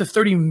adults, it's up to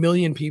 30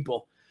 million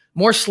people,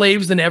 more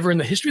slaves than ever in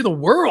the history of the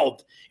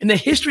world. In the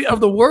history of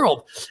the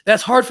world,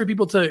 that's hard for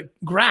people to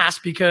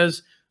grasp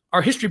because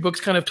our history books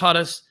kind of taught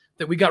us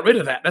that we got rid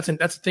of that. That's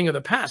a thing of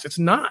the past. It's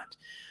not.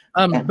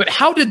 But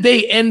how did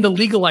they end the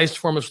legalized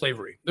form of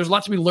slavery? There's a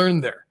lot to be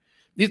learned there.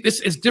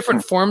 This is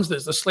different forms. The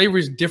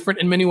slavery is different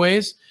in many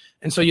ways.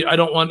 And so I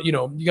don't want, you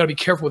got to be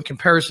careful with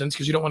comparisons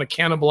because you don't want to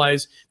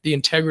cannibalize the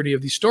integrity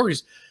of these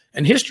stories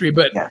and history.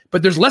 But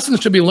there's lessons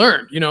to be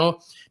learned.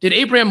 Did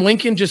Abraham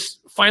Lincoln just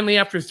finally,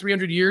 after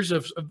 300 years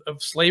of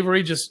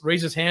slavery, just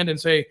raise his hand and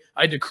say,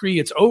 I decree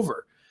it's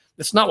over?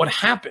 That's not what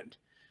happened.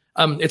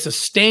 It's a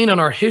stain on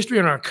our history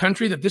and our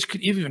country that this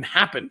could even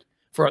happen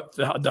for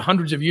the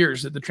hundreds of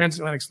years that the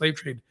transatlantic slave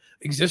trade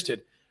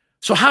existed.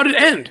 So how did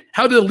it end?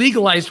 How did the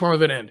legalized form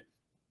of it end?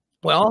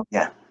 Well,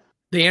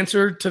 the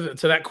answer to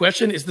that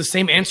question is the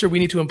same answer we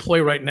need to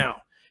employ right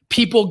now.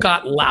 People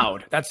got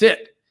loud. That's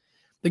it.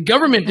 The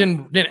government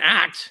didn't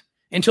act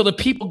until the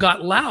people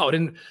got loud.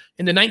 And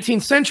in the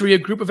 19th century, a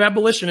group of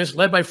abolitionists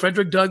led by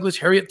Frederick Douglass,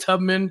 Harriet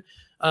Tubman,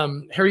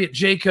 Harriet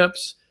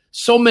Jacobs,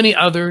 so many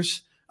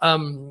others.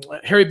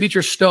 Harriet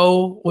Beecher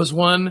Stowe was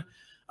one.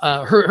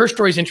 Her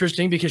story is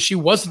interesting because she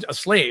wasn't a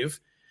slave.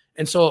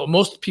 And so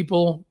most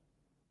people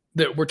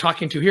that we're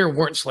talking to here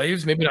weren't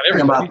slaves. Maybe not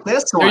everybody. About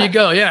this one. There you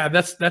go. Yeah,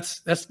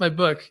 that's my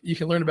book. You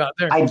can learn about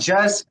there. I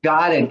just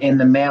got it in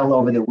the mail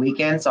over the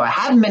weekend, so I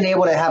haven't been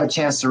able to have a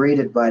chance to read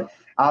it, but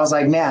I was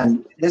like,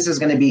 man, this is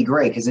going to be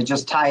great because it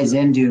just ties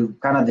into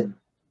kind of the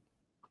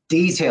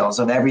details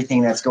of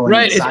everything that's going on.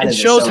 Right. It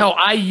shows how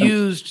I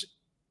used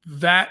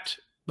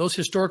those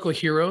historical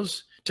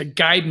heroes to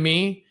guide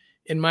me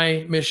in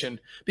my mission,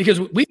 because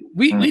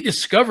we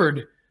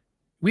discovered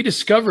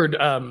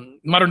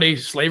modern day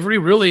slavery.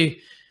 Really,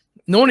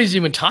 no one is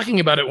even talking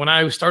about it when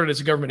I started as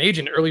a government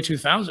agent in early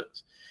 2000s.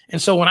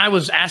 And so when I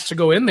was asked to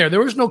go in there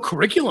was no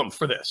curriculum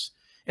for this.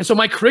 And so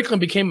my curriculum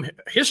became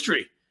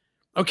history.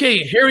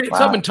 Okay, Harriet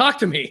Tubman, talk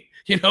to me.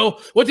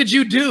 What did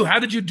you do? How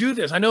did you do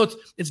this? I know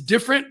it's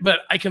different,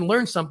 but I can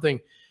learn something.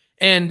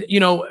 And,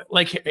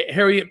 like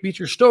Harriet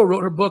Beecher Stowe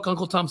wrote her book,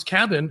 Uncle Tom's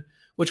Cabin,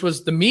 which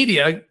was the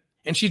media,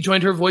 and she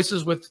joined her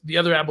voices with the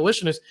other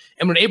abolitionists.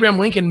 And when Abraham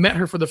Lincoln met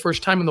her for the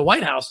first time in the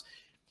White House,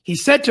 he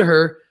said to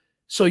her,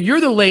 so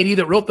you're the lady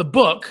that wrote the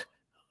book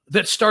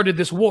that started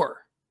this war.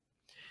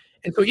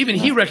 And so even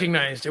he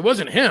recognized it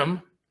wasn't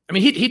him. I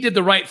mean, he did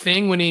the right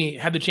thing when he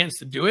had the chance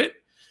to do it.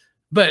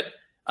 But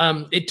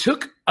it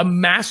took a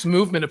mass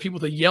movement of people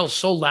to yell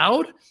so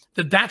loud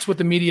that that's what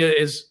the media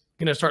is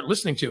going to start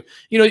listening to.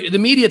 The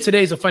media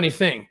today is a funny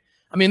thing.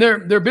 I mean,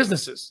 they're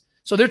businesses.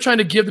 So they're trying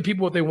to give the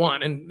people what they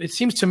want. And it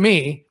seems to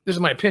me, this is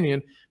my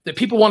opinion, that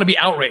people want to be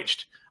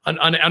outraged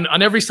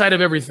on every side of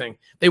everything.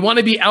 They want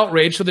to be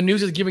outraged, so the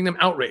news is giving them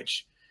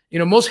outrage.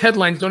 Most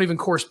headlines don't even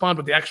correspond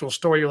with the actual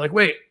story. You're like,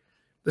 wait,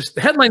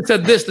 the headline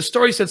said this, the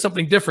story said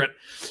something different.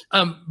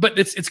 But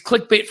it's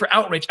clickbait for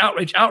outrage.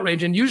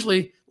 And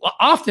usually,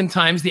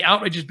 oftentimes, the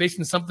outrage is based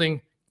on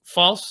something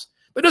false.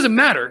 But it doesn't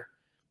matter.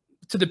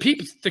 To the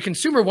people, the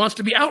consumer wants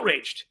to be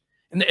outraged.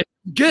 And it's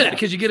good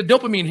because you get a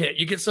dopamine hit.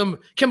 You get some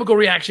chemical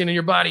reaction in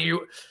your body.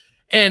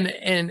 And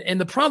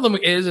the problem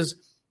is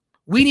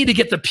we need to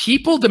get the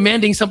people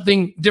demanding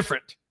something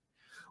different.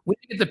 We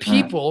need to get the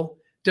people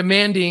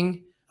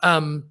demanding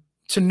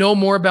to know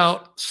more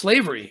about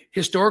slavery,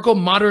 historical,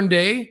 modern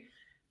day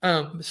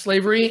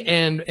slavery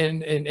and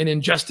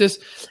injustice.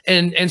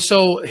 And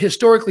so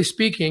historically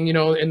speaking,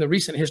 in the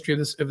recent history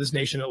of this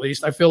nation, at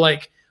least, I feel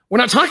like we're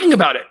not talking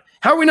about it.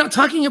 How are we not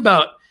talking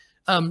about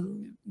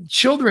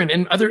children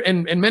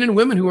and men and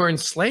women who are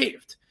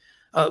enslaved?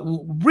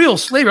 Real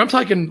slavery. I'm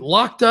talking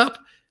locked up.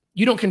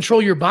 You don't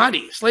control your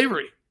body.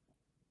 Slavery.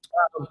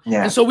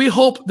 And so we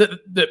hope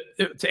that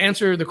to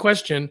answer the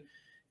question,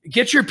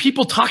 get your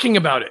people talking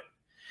about it.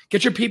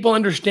 Get your people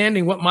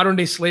understanding what modern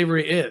day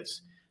slavery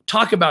is.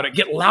 Talk about it.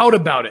 Get loud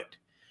about it.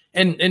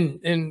 And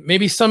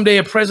maybe someday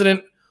a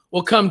president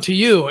will come to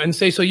you and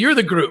say, so you're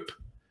the group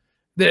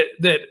that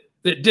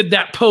did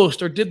that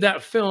post or did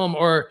that film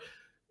or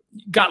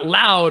got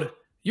loud.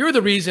 You're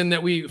the reason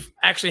that we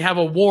actually have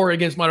a war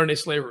against modern day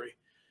slavery.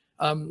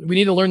 We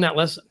need to learn that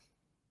lesson.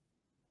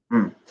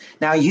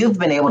 Now, you've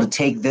been able to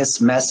take this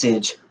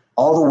message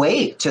all the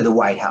way to the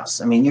White House.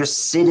 I mean, you're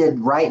seated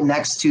right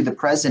next to the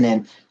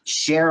president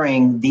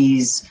sharing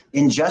these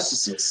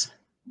injustices.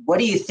 What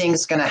do you think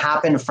is going to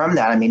happen from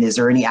that? I mean, is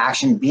there any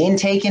action being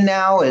taken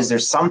now? Is there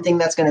something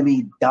that's going to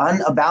be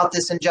done about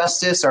this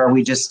injustice? Or are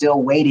we just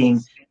still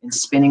waiting and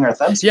spinning our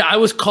thumbs? Yeah, I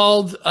was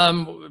called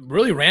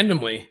really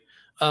randomly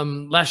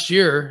last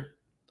year.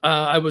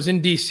 I was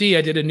in DC.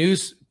 I did a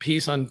news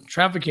piece on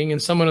trafficking,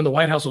 and someone in the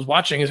White House was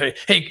watching and said,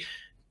 hey,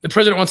 the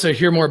president wants to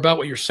hear more about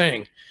what you're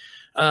saying.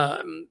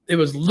 It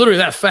was literally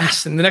that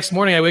fast. And the next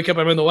morning I wake up,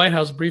 I'm in the White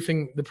House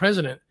briefing the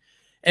president.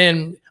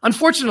 And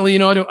unfortunately,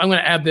 I'm going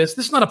to add this.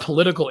 This is not a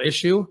political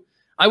issue.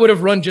 I would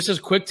have run just as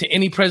quick to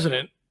any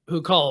president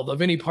who called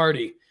of any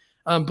party.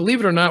 Believe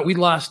it or not, we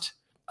lost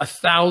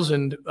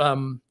 1,000.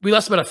 We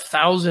lost about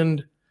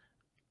 1,000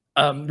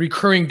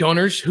 recurring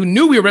donors who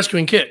knew we were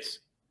rescuing kids,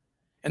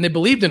 and they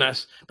believed in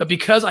us. But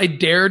because I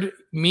dared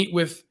meet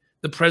with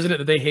the president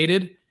that they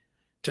hated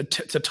to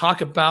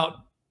talk about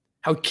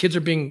how kids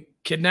are being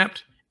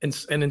kidnapped and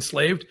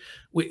enslaved,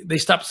 they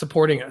stopped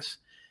supporting us.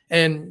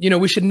 And, you know,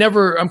 we should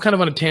never, I'm kind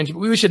of on a tangent,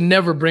 but we should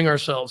never bring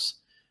ourselves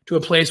to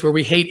a place where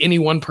we hate any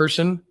one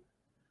person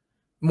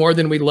more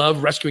than we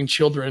love rescuing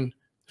children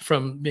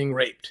from being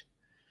raped.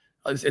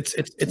 It's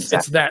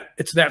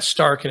that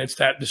stark, and it's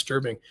that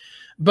disturbing.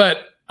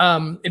 But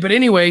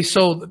anyway,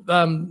 so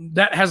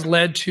that has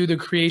led to the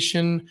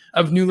creation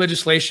of new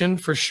legislation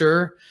for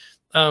sure.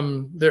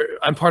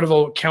 I'm part of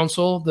a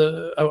council,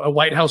 a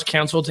White House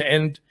council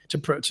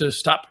to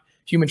stop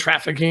human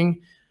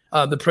trafficking.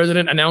 The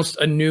president announced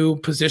a new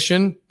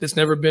position that's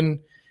never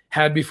been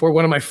had before.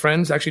 One of my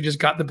friends actually just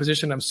got the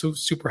position. I'm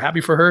super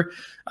happy for her.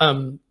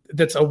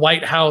 That's a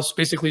White House,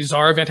 basically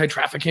czar of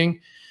anti-trafficking.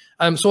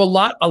 So a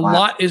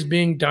lot is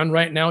being done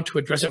right now to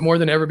address it more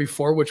than ever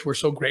before, which we're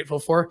so grateful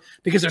for,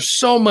 because there's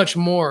so much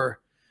more.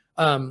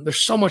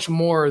 There's so much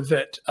more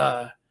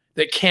that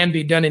can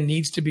be done and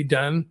needs to be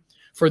done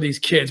for these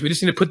kids. We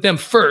just need to put them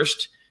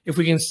first. If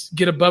we can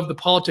get above the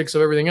politics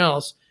of everything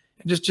else,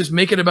 and just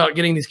make it about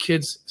getting these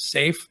kids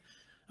safe.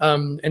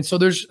 And so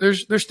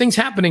there's things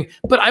happening.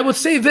 But I would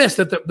say this,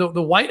 that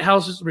the White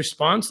House's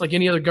response, like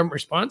any other government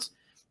response,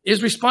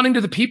 is responding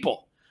to the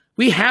people.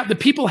 The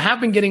people have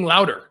been getting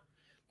louder.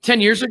 10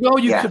 years ago,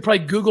 you could probably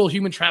Google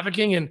human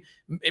trafficking and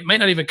it might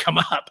not even come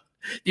up,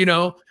 you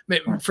know,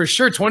 for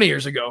sure 20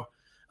 years ago.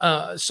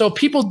 So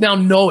people now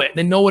know it.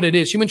 They know what it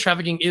is. Human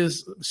trafficking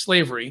is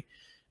slavery.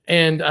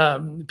 And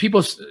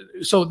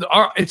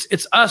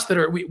it's us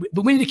that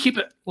but we need to keep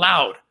it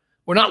loud.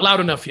 We're not loud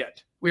enough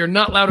yet. We are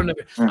not loud enough.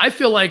 I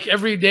feel like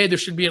every day there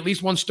should be at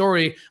least one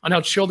story on how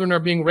children are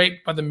being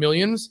raped by the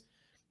millions.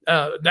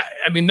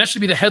 That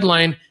should be the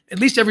headline at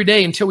least every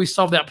day until we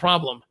solve that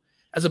problem,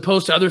 as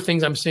opposed to other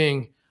things I'm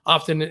seeing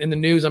often in the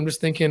news. I'm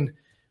just thinking,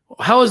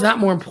 how is that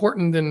more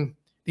important than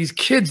these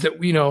kids that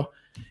we know?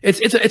 It's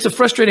a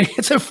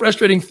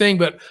frustrating thing,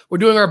 but we're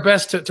doing our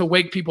best to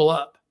wake people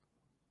up.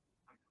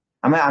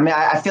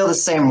 I feel the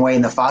same way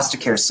in the foster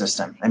care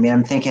system. I mean,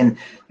 I'm thinking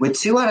with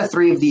 2 out of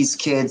 3 of these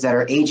kids that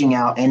are aging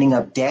out, ending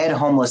up dead,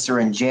 homeless,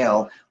 or in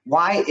jail,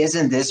 why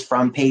isn't this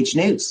front page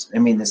news? I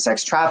mean, the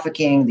sex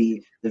trafficking,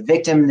 the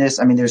victimness,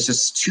 I mean, there's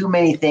just too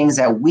many things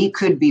that we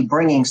could be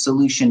bringing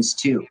solutions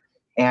to.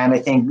 And I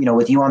think, you know,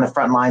 with you on the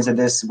front lines of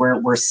this,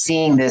 we're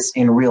seeing this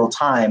in real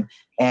time.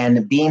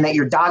 And being that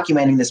you're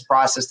documenting this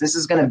process, this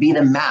is going to be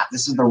the map.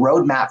 This is the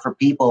roadmap for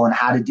people on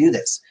how to do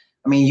this.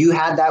 I mean, you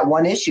had that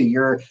one issue.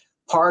 You're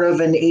part of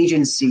an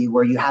agency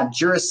where you have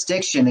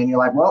jurisdiction and you're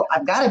like, well,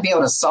 I've got to be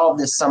able to solve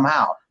this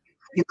somehow.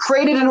 You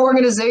created an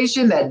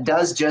organization that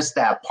does just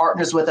that,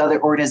 partners with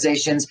other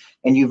organizations,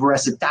 and you've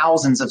arrested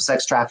thousands of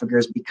sex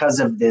traffickers because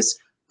of this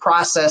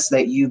process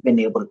that you've been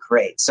able to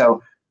create.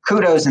 So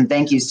kudos and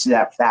thank yous to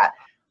that.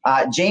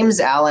 James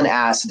Allen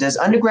asks, does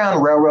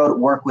Underground Railroad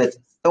work with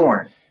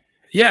Thorn?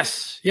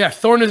 Yes. Yeah.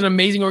 Thorn is an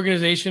amazing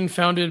organization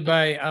founded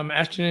by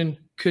Ashton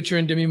Kutcher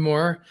and Demi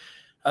Moore.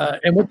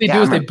 And what they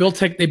do is they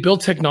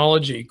build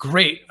technology,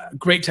 great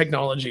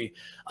technology,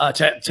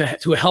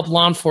 to help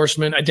law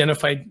enforcement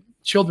identify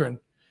children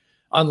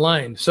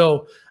online.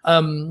 So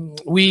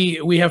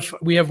we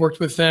have worked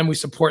with them. We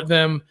support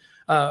them.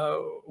 I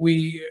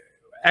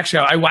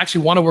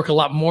actually want to work a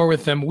lot more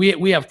with them.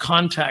 We have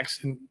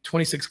contacts in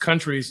 26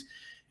 countries,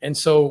 and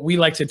so we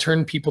like to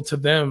turn people to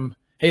them.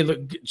 Hey, look,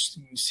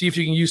 see if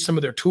you can use some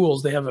of their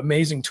tools. They have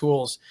amazing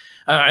tools,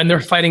 and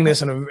they're fighting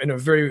this in a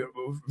very,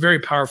 very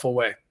powerful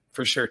way.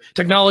 For sure.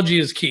 Technology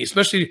is key,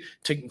 especially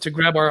to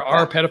grab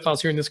our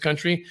pedophiles here in this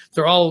country.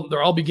 They're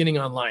all beginning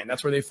online.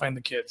 That's where they find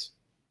the kids.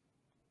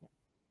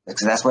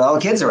 Because that's where all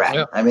the kids are at.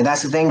 Yeah. I mean,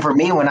 that's the thing for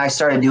me when I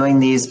started doing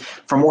these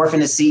from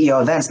orphan to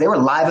CEO events. They were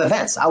live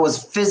events. I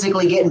was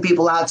physically getting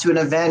people out to an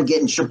event,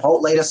 getting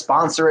Chipotle to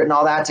sponsor it and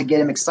all that to get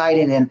them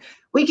excited. And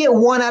we get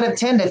 1 out of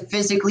 10 to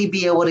physically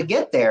be able to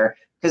get there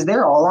because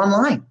they're all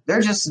online. They're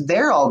just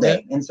there all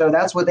day. Yeah. And so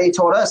that's what they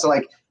told us.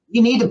 Like,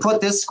 you need to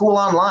put this school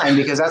online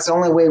because that's the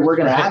only way we're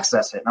going to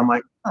access it. And I'm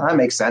like, oh, that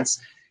makes sense.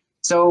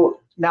 So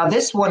now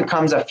this one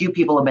comes, a few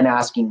people have been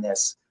asking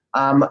this,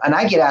 and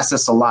I get asked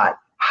this a lot.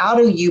 How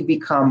do you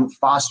become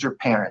foster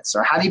parents,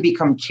 or how do you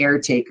become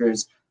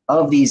caretakers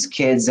of these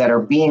kids that are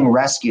being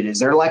rescued? Is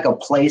there like a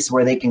place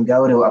where they can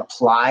go to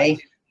apply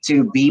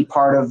to be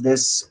part of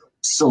this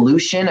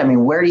solution? I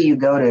mean, where do you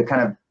go to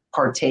kind of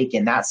partake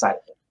in that side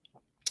of it?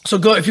 So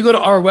if you go to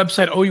our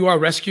website,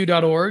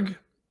 ourrescue.org,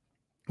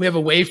 we have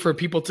a way for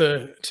people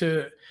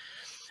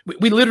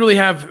we literally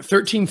have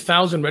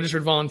 13,000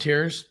 registered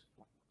volunteers,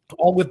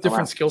 all with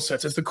different skill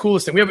sets. It's the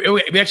coolest thing.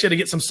 We actually had to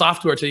get some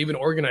software to even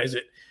organize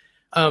it,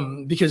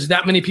 because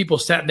that many people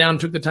sat down,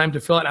 took the time to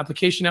fill out an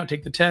application out,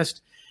 take the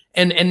test.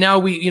 And now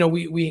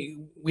we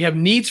have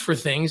needs for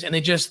things, and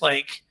they just,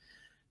 like,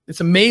 it's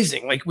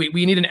amazing. Like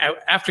we need an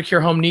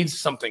aftercare home needs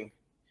something.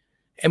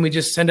 and we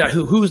just send out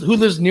who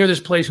lives near this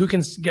place, who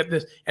can get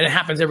this, and it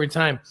happens every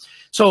time.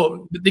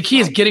 So the key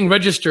is getting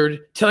registered,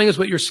 telling us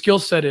what your skill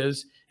set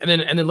is, and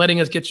then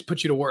letting us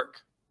put you to work.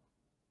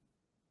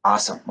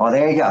 Awesome. Well,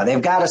 there you go.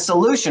 They've got a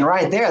solution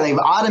right there. They've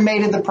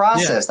automated the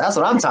process. Yeah. That's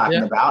what I'm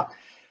talking about.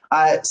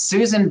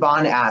 Susan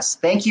Bond asks,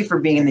 thank you for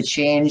being the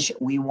change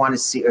we want to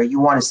see, or you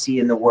want to see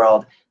in the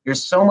world.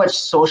 There's so much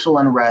social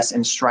unrest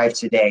and strife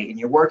today, and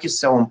your work is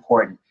so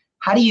important.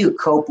 How do you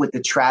cope with the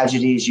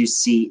tragedies you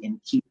see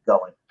and keep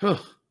going?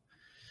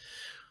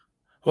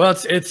 Well,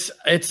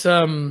 it's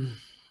a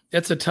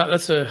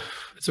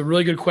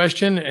really good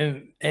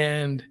question,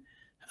 and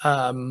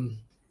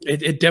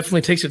it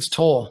definitely takes its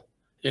toll.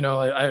 You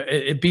know,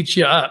 it beats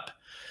you up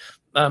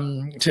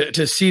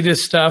to see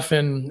this stuff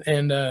and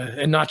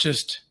not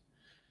just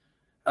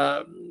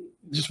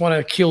want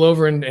to keel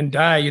over and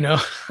die. You know,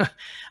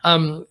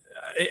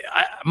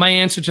 my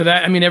answer to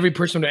that, I mean, every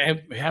person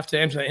would have to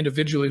answer that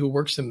individually who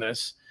works in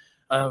this.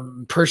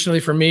 Personally,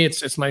 for me,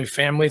 it's my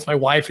family, it's my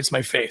wife, it's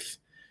my faith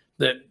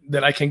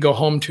that I can go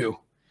home to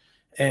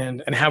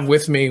and have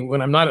with me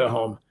when I'm not at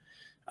home.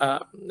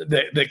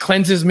 That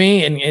cleanses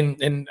me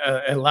and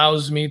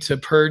allows me to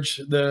purge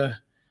the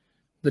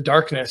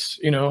darkness.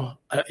 You know,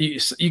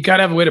 you got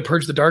to have a way to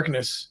purge the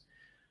darkness,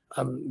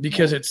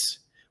 because it's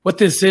what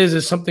this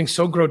is something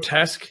so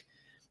grotesque.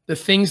 The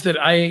things that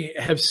I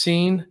have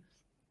seen,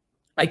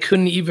 I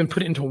couldn't even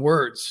put it into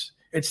words.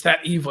 It's that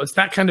evil. It's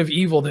that kind of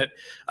evil that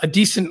a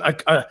decent,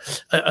 a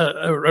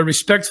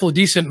respectful,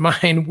 decent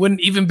mind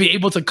wouldn't even be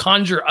able to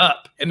conjure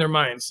up in their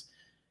minds.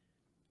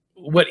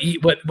 What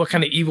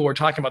kind of evil we're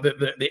talking about?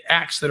 The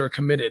acts that are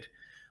committed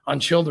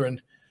on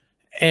children,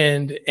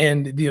 and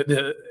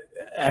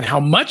and how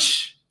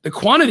much, the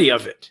quantity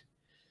of it.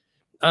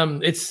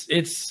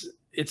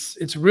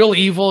 It's real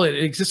evil.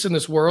 It exists in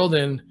this world,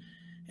 and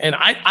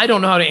I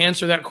don't know how to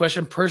answer that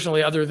question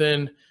personally, other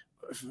than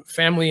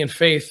family and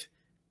faith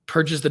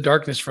purges the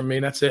darkness from me.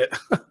 That's it.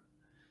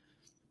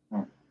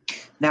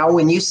 Now,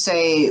 when you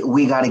say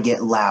we got to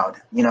get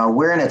loud, you know,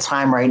 we're in a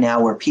time right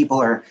now where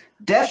people are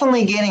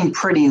definitely getting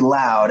pretty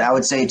loud, I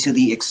would say to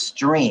the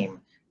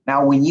extreme.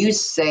 Now, when you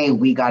say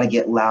we got to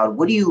get loud,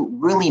 what do you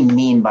really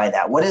mean by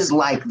that? What is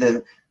like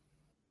the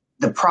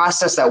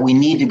process that we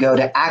need to go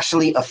to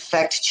actually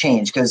affect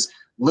change? Because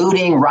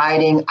looting,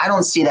 rioting, I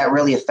don't see that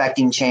really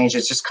affecting change.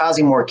 It's just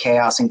causing more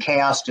chaos, and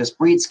chaos just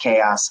breeds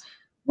chaos.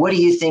 What do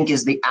you think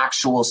is the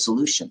actual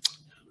solution?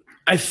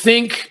 I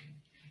think,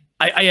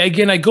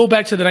 I go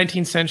back to the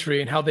 19th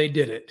century and how they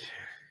did it.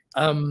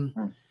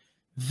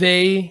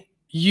 They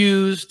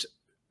used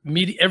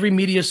every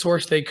media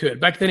source they could.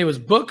 Back then it was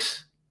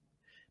books.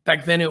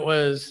 Back then it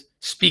was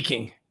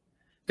speaking.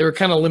 They were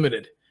kind of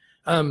limited.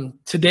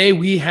 Today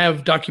we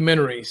have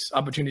documentaries,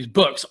 opportunities,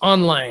 books,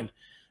 online,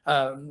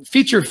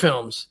 feature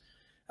films,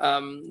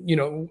 you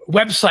know,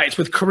 websites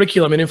with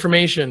curriculum and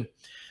information.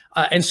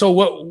 And so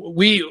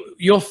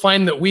you'll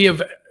find that we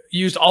have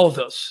used all of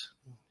those,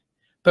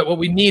 but what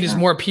we need is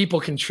more people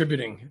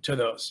contributing to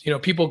those, you know,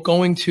 people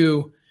going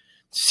to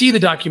see the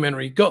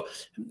documentary.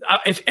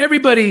 If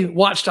everybody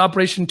watched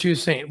Operation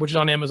Toussaint, which is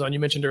on Amazon, you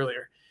mentioned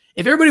earlier,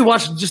 if everybody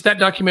watched just that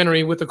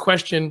documentary with the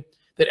question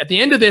that at the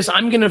end of this,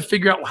 I'm going to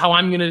figure out what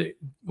I'm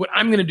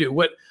going to do,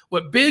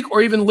 what big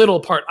or even little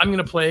part I'm going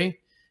to play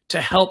to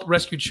help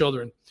rescue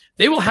children,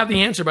 they will have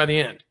the answer by the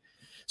end.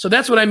 So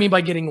that's what I mean by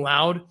getting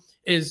loud.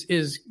 Is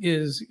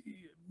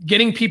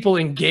getting people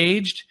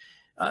engaged.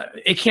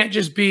 It can't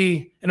just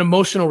be an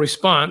emotional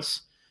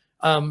response,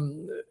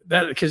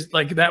 because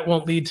like that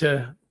won't lead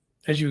to,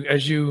 as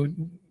you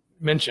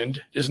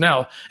mentioned just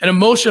now, an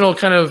emotional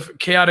kind of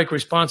chaotic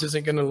response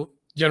isn't going to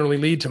generally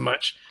lead to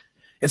much.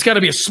 It's got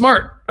to be a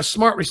smart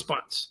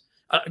response,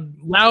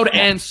 loud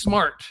and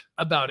smart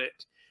about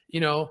it. You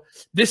know,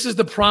 this is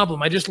the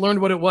problem. I just learned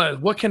what it was.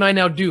 What can I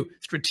now do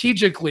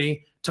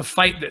strategically to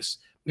fight this?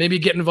 Maybe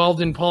get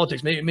involved in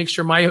politics, maybe make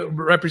sure my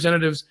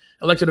representatives,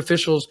 elected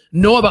officials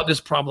know about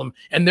this problem,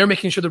 and they're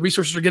making sure the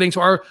resources are getting to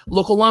our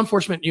local law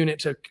enforcement unit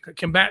to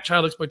combat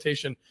child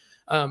exploitation.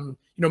 You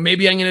know,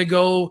 maybe I'm going to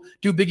go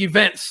do big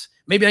events.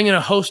 Maybe I'm going to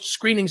host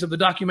screenings of the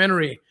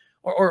documentary,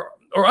 or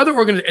other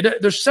organizations.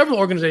 There's several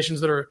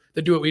organizations that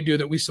do what we do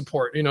that we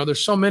support. You know,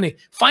 there's so many.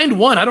 Find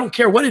one, I don't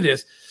care what it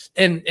is,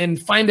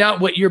 and find out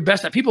what you're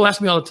best at. People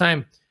ask me all the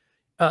time,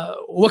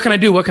 what can I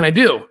do? What can I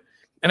do?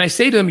 And I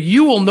say to them,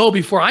 you will know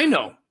before I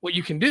know what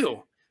you can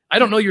do. I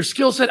don't know your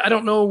skill set. I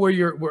don't know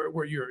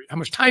how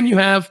much time you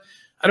have.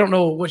 I don't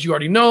know what you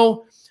already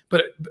know,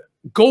 but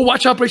go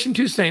watch Operation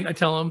Toussaint, I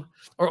tell them,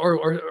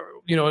 or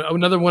you know,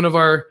 another one of we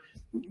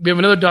have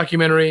another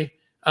documentary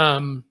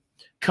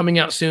coming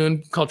out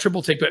soon called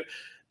Triple Take,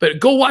 but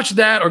go watch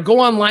that, or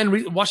go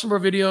online, watch some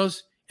of our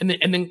videos, and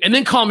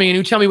then call me and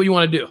you tell me what you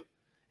want to do,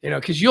 you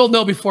know, because you'll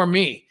know before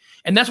me.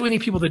 And that's what we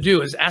need people to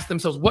do, is ask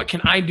themselves, what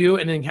can I do?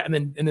 And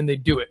then they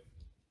do it.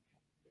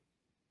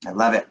 I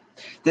love it.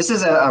 This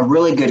is a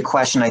really good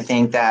question. I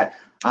think that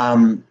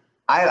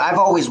I've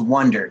always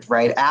wondered,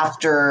 right?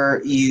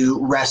 After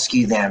you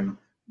rescue them,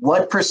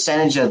 what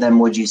percentage of them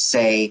would you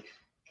say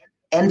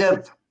end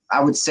up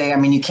I would say, I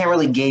mean, you can't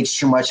really gauge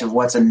too much of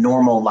what's a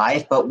normal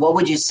life, but what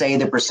would you say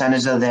the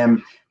percentage of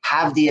them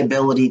have the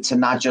ability to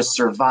not just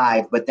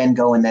survive, but then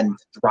go and then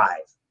thrive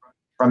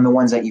from the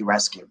ones that you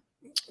rescue?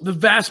 The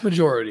vast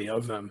majority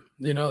of them,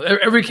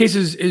 every case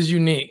is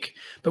unique,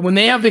 but when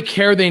they have the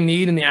care they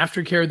need and the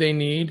aftercare they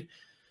need,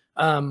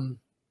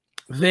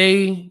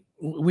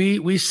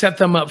 we set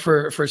them up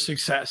for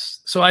success.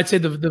 So I'd say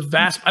the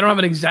vast, I don't have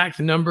an exact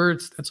number.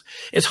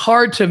 It's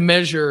hard to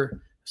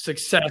measure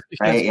success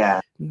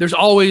because there's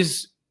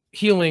always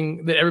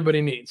healing that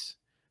everybody needs,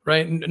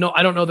 right? No,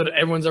 I don't know that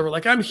everyone's ever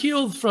like, I'm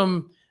healed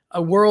from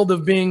a world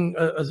of being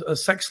a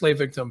sex slave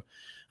victim.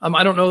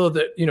 I don't know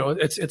that,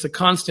 it's a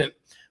constant,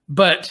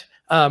 but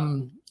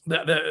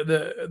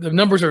the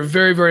numbers are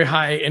very, very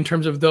high in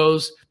terms of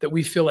those that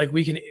we feel like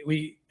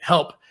we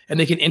help and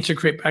they can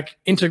integrate back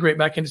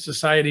into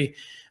society,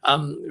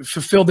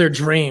 fulfill their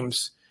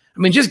dreams. I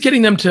mean, just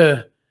getting them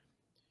to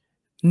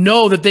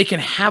know that they can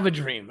have a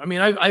dream. I mean,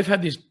 I've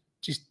had these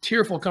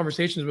tearful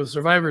conversations with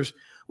survivors.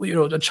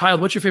 Well, a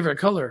child, what's your favorite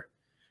color?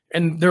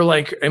 And they're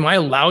like, am I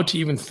allowed to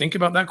even think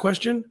about that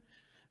question?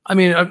 I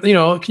mean, can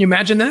you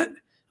imagine that?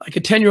 Like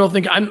a 10-year-old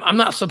think I'm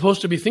not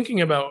supposed to be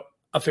thinking about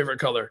a favorite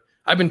color.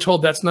 I've been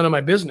told that's none of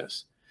my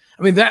business.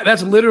 I mean,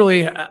 that's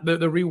literally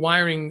the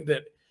rewiring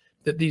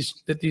that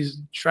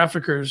these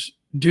traffickers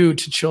do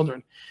to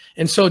children.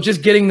 And so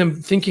just getting them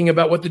thinking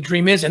about what the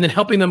dream is and then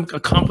helping them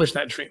accomplish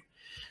that dream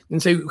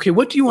and say, okay,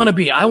 what do you want to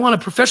be? I want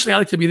to professionally, I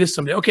like to be this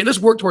someday. Okay, let's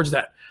work towards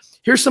that.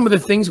 Here's some of the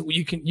things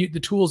the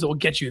tools that will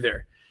get you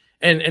there.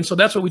 And so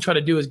that's what we try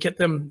to do is get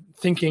them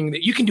thinking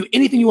that you can do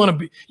anything you want to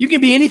be. You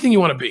can be anything you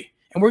want to be.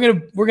 And we're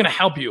going to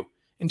help you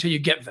until you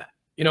get that,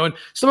 and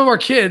some of our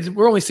kids,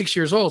 we're only 6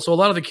 years old. So a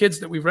lot of the kids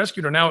that we've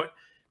rescued are now,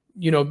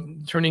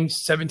 turning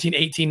 17,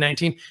 18,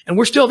 19, and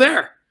we're still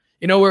there.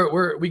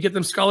 We get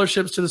them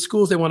scholarships to the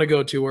schools they want to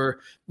go to, or,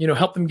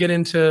 help them get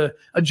into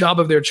a job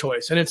of their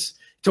choice. And it's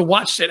to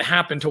watch it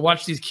happen, to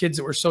watch these kids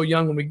that were so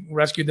young when we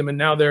rescued them. And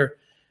now they're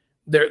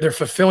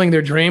fulfilling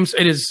their dreams.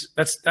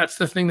 That's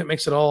the thing that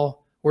makes it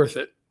all worth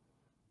it.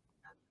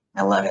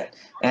 I love it.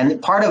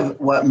 And part of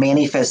what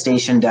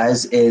Manifestation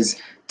does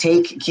is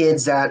take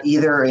kids that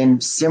either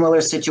in similar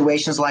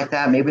situations like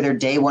that, maybe they're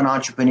day one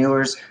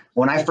entrepreneurs.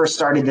 When I first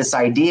started this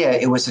idea,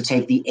 it was to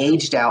take the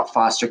aged out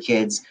foster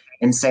kids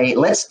and say,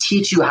 let's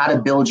teach you how to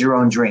build your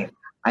own dream.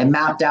 I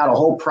mapped out a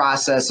whole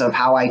process of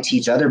how I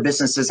teach other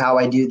businesses how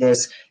I do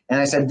this. And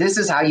I said, this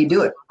is how you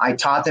do it. I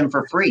taught them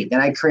for free.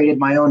 Then I created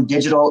my own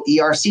digital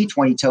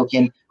ERC20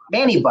 token,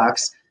 Manny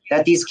Bucks,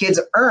 that these kids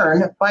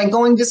earn by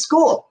going to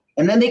school.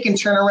 And then they can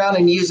turn around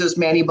and use those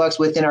Manny Bucks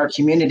within our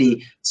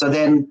community. So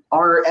then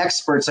our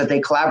experts that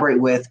they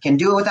collaborate with can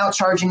do it without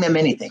charging them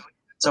anything.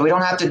 So we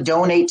don't have to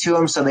donate to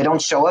them so they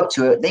don't show up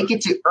to it. They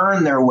get to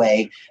earn their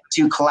way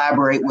to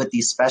collaborate with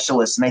these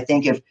specialists. And I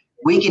think if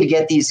we could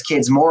get these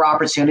kids more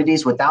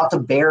opportunities without the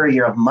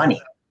barrier of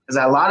money, because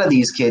a lot of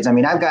these kids, I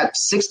mean, I've got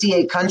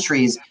 68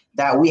 countries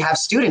that we have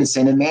students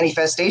in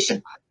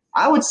Manifestation.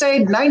 I would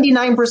say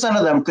 99%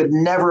 of them could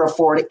never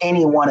afford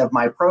any one of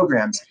my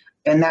programs.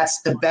 And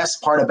that's the best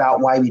part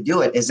about why we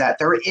do it, is that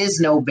there is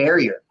no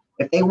barrier.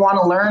 If they want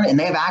to learn and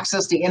they have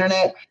access to the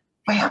internet,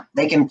 bam,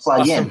 they can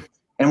plug in.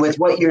 And with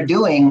what you're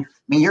doing,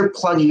 I mean, you're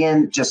plugging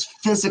in just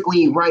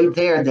physically right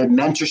there, the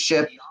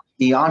mentorship,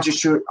 the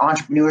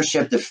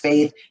entrepreneurship, the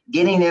faith,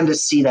 getting them to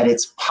see that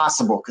it's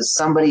possible because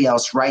somebody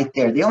else right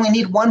there. They only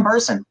need one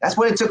person. That's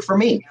what it took for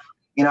me.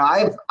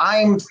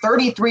 I'm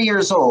 33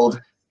 years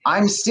old.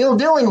 I'm still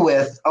dealing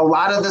with a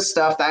lot of the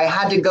stuff that I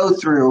had to go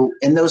through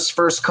in those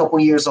first couple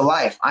years of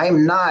life. I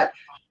am not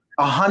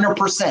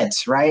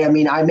 100%, right? I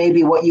mean, I may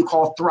be what you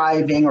call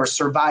thriving or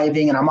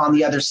surviving, and I'm on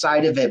the other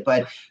side of it,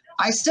 but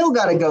I still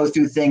got to go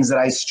through things that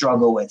I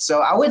struggle with. So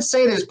I would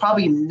say there's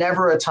probably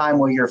never a time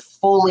where you're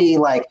fully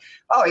like,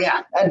 oh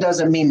yeah, that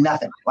doesn't mean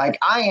nothing. Like,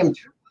 I am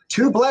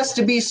too blessed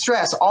to be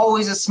stressed,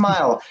 always a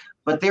smile.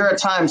 But there are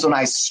times when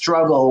I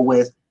struggle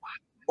with,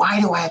 why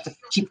do I have to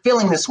keep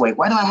feeling this way?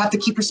 Why do I have to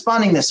keep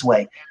responding this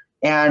way?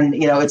 And,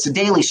 it's a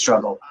daily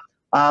struggle.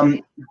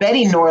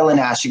 Betty Norland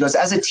asked, she goes,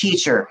 as a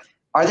teacher,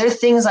 are there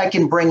things I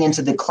can bring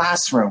into the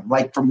classroom,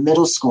 like for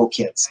middle school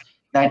kids,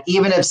 that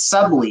even if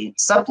subtly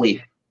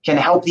can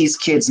help these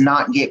kids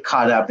not get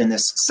caught up in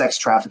this sex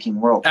trafficking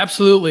world?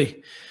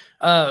 Absolutely.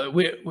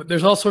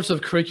 There's all sorts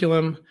of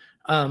curriculum.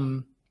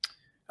 The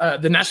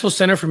National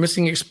Center for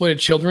Missing and Exploited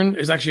Children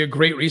is actually a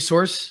great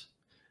resource.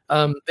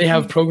 They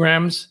have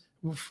programs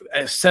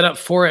set up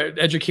for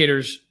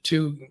educators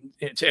to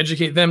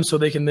educate them so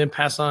they can then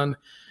pass on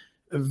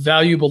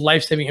valuable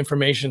life-saving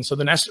information. So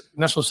the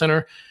National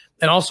Center,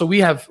 and also we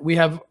have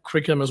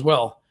curriculum as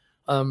well.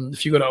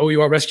 If you go to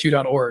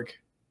ourrescue.org.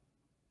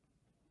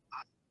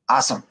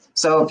 Awesome.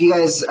 So if you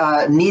guys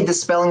need the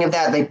spelling of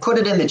that, they put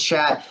it in the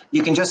chat.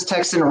 You can just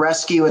text in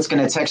rescue. It's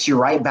going to text you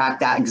right back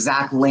that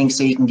exact link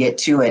so you can get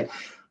to it.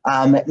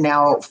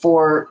 Now,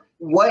 for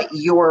what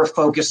you're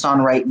focused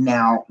on right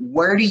now,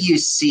 where do you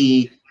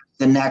see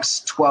the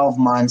next 12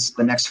 months,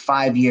 the next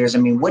 5 years? I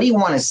mean, what do you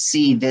want to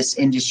see this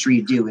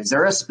industry do? Is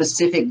there a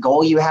specific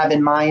goal you have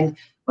in mind?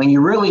 when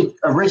you really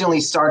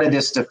originally started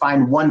this to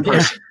find one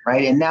person,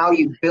 right? And now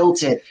you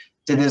built it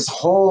to this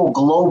whole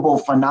global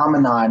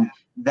phenomenon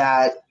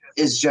that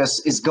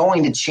is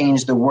going to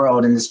change the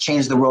world, and has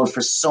changed the world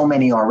for so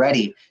many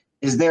already.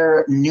 Is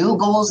there new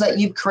goals that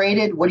you've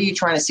created? What are you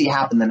trying to see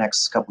happen the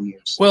next couple of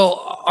years?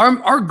 Well,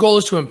 our goal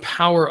is to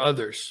empower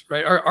others,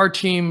 right? Our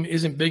team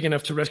isn't big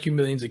enough to rescue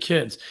millions of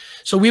kids.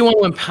 So we want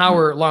to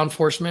empower law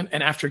enforcement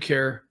and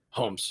aftercare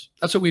homes.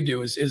 That's what we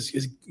do,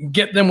 is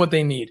get them what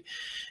they need.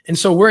 And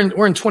so we're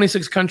in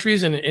 26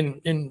 countries, and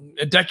in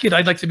a decade,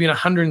 I'd like to be in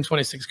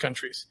 126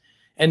 countries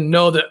and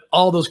know that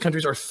all those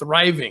countries are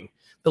thriving.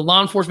 The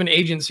law enforcement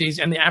agencies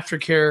and the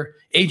aftercare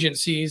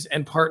agencies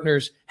and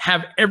partners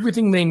have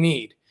everything they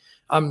need.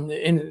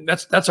 And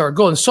that's our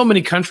goal. In so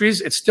many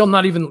countries, it's still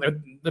not even,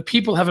 the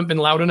people haven't been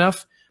loud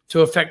enough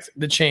to affect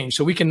the change.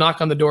 So we can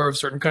knock on the door of a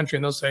certain country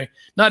and they'll say,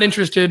 not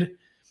interested.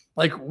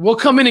 Like, we'll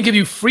come in and give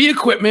you free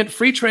equipment,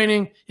 free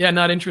training. Yeah,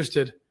 not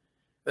interested.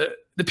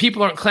 The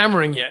people aren't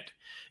clamoring yet.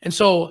 And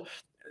so,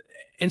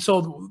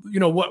 you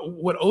know,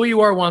 what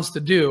OUR wants to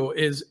do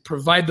is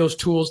provide those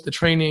tools, the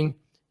training,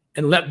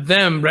 and let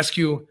them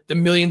rescue the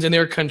millions in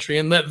their country,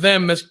 and let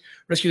them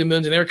rescue the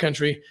millions in their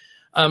country.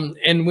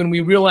 And when we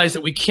realize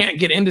that we can't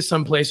get into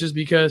some places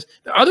because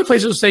the other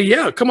places will say,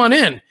 yeah, come on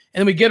in. And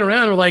then we get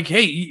around and we're like,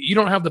 hey, you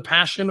don't have the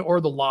passion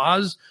or the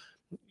laws.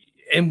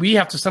 And we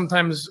have to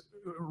sometimes,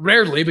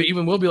 rarely, but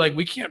even we'll be like,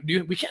 we can't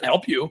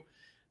help you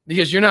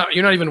because you're not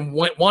even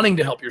wanting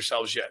to help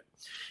yourselves yet.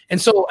 And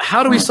so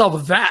how do we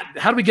solve that?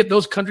 How do we get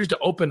those countries to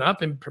open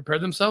up and prepare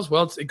themselves?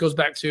 Well, it goes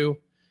back to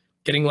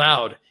getting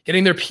loud,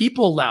 getting their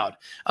people loud.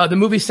 The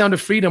movie Sound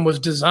of Freedom was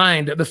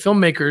designed, the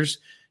filmmakers,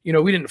 you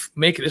know, we didn't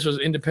make it. This was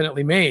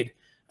independently made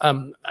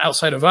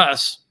outside of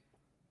us.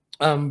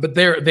 But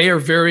they are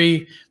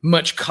very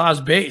much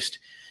cause-based.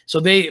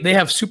 So they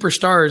have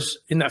superstars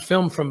in that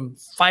film from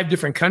 5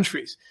 different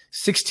countries.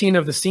 16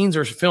 of the scenes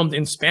are filmed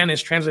in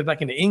Spanish, translated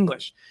back into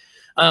English.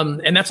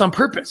 And that's on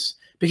purpose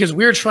because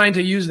we're trying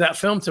to use that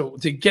film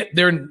to get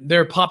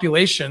their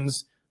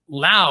populations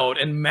loud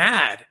and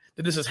mad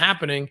that this is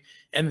happening.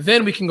 And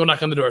then we can go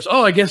knock on the doors.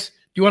 Oh, I guess, do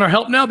you want our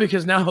help now?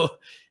 Because now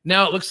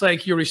it looks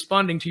like you're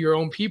responding to your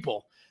own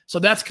people. So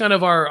that's kind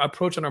of our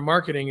approach on our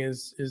marketing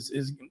is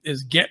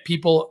get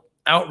people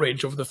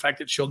outraged over the fact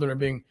that children are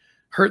being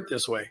hurt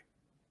this way.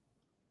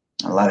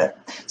 I love it.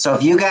 So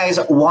if you guys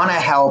want to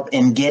help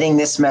in getting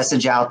this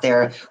message out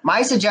there,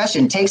 my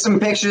suggestion, take some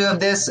pictures of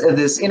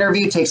this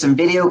interview, take some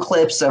video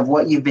clips of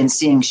what you've been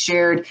seeing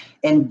shared,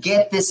 and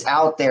get this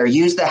out there.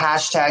 Use the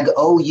hashtag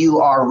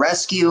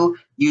OURRescue,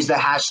 use the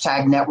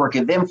hashtag Network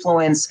of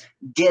Influence,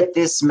 get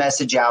this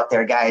message out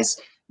there, guys.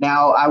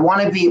 Now, I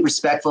want to be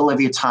respectful of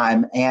your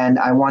time, and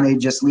I want to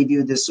just leave you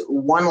with this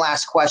one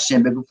last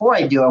question. But before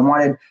I do,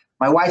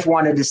 my wife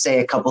wanted to say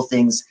a couple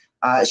things.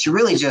 She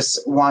really just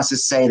wants to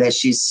say that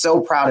she's so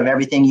proud of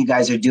everything you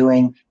guys are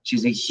doing.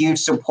 She's a huge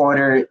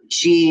supporter.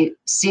 She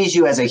sees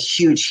you as a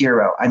huge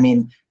hero. I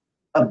mean,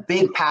 a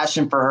big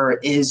passion for her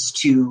is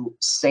to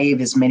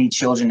save as many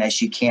children as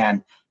she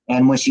can.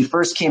 And when she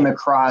first came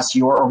across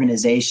your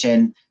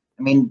organization,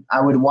 I mean,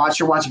 I would watch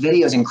her watch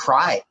videos and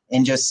cry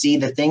and just see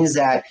the things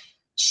that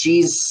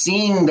she's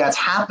seeing that's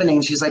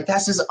happening. She's like,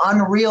 this is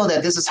unreal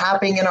that this is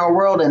happening in our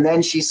world. And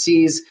then she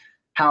sees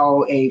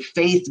how a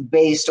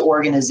faith-based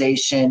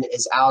organization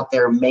is out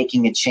there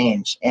making a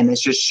change. And it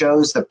just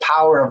shows the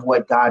power of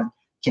what God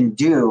can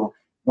do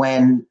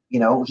when, you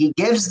know, he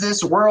gives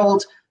this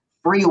world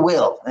free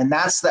will. And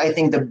that's, I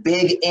think, the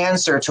big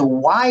answer to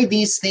why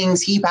these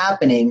things keep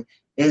happening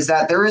is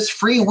that there is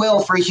free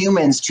will for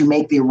humans to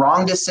make the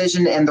wrong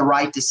decision and the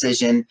right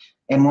decision.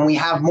 And when we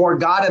have more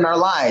God in our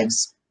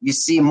lives, you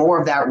see more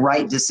of that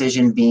right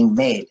decision being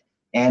made.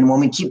 And when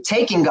we keep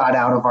taking God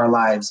out of our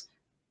lives,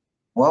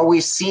 well,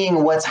 we're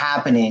seeing what's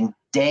happening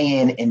day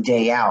in and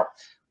day out.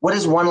 What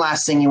is one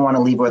last thing you want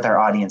to leave with our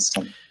audience,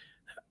 Tim?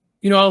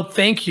 You know,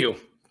 thank you.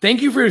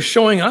 Thank you for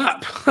showing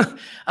up.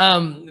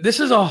 This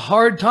is a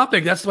hard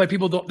topic. That's why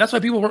people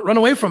run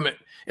away from it.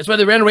 It's why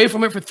they ran away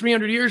from it for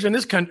 300 years in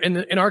this country,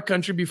 in our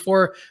country,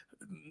 before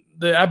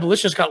the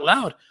abolitionists got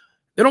loud.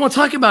 They don't want to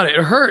talk about it.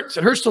 It hurts.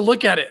 It hurts to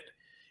look at it.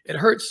 It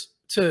hurts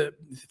to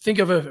think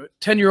of a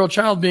 10-year-old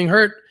child being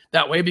hurt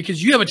that way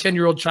because you have a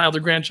 10-year-old child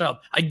or grandchild.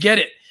 I get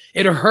it.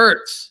 It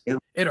hurts.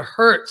 It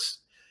hurts.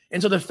 And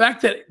so the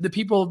fact that the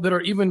people that are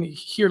even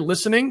here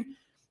listening,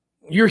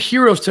 you're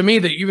heroes to me,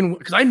 that even,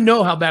 because I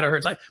know how bad it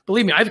hurts.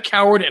 Believe me, I've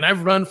cowered and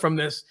I've run from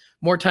this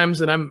more times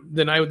than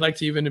I would like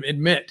to even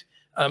admit,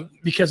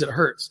 because it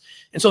hurts.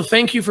 And so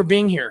thank you for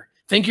being here.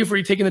 Thank you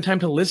for taking the time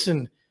to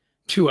listen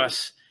to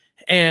us.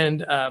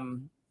 And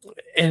now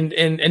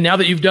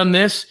that you've done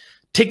this,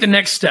 take the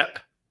next step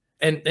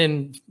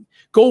and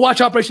go watch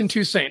Operation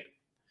Two Saint.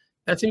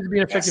 That seems to be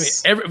an effective.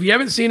 Yes. If you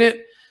haven't seen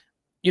it,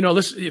 you know,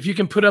 listen, if you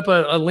can put up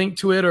a link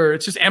to it, or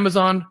it's just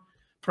Amazon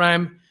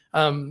Prime,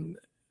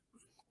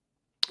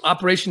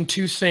 Operation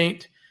Two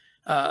Saint,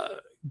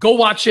 go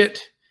watch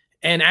it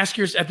and ask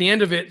at the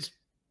end of it,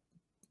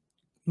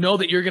 know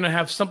that you're going to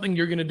have something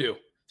you're going to do,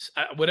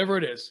 whatever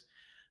it is.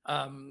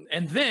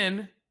 And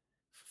then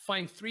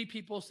find 3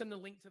 people, send a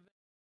link to them.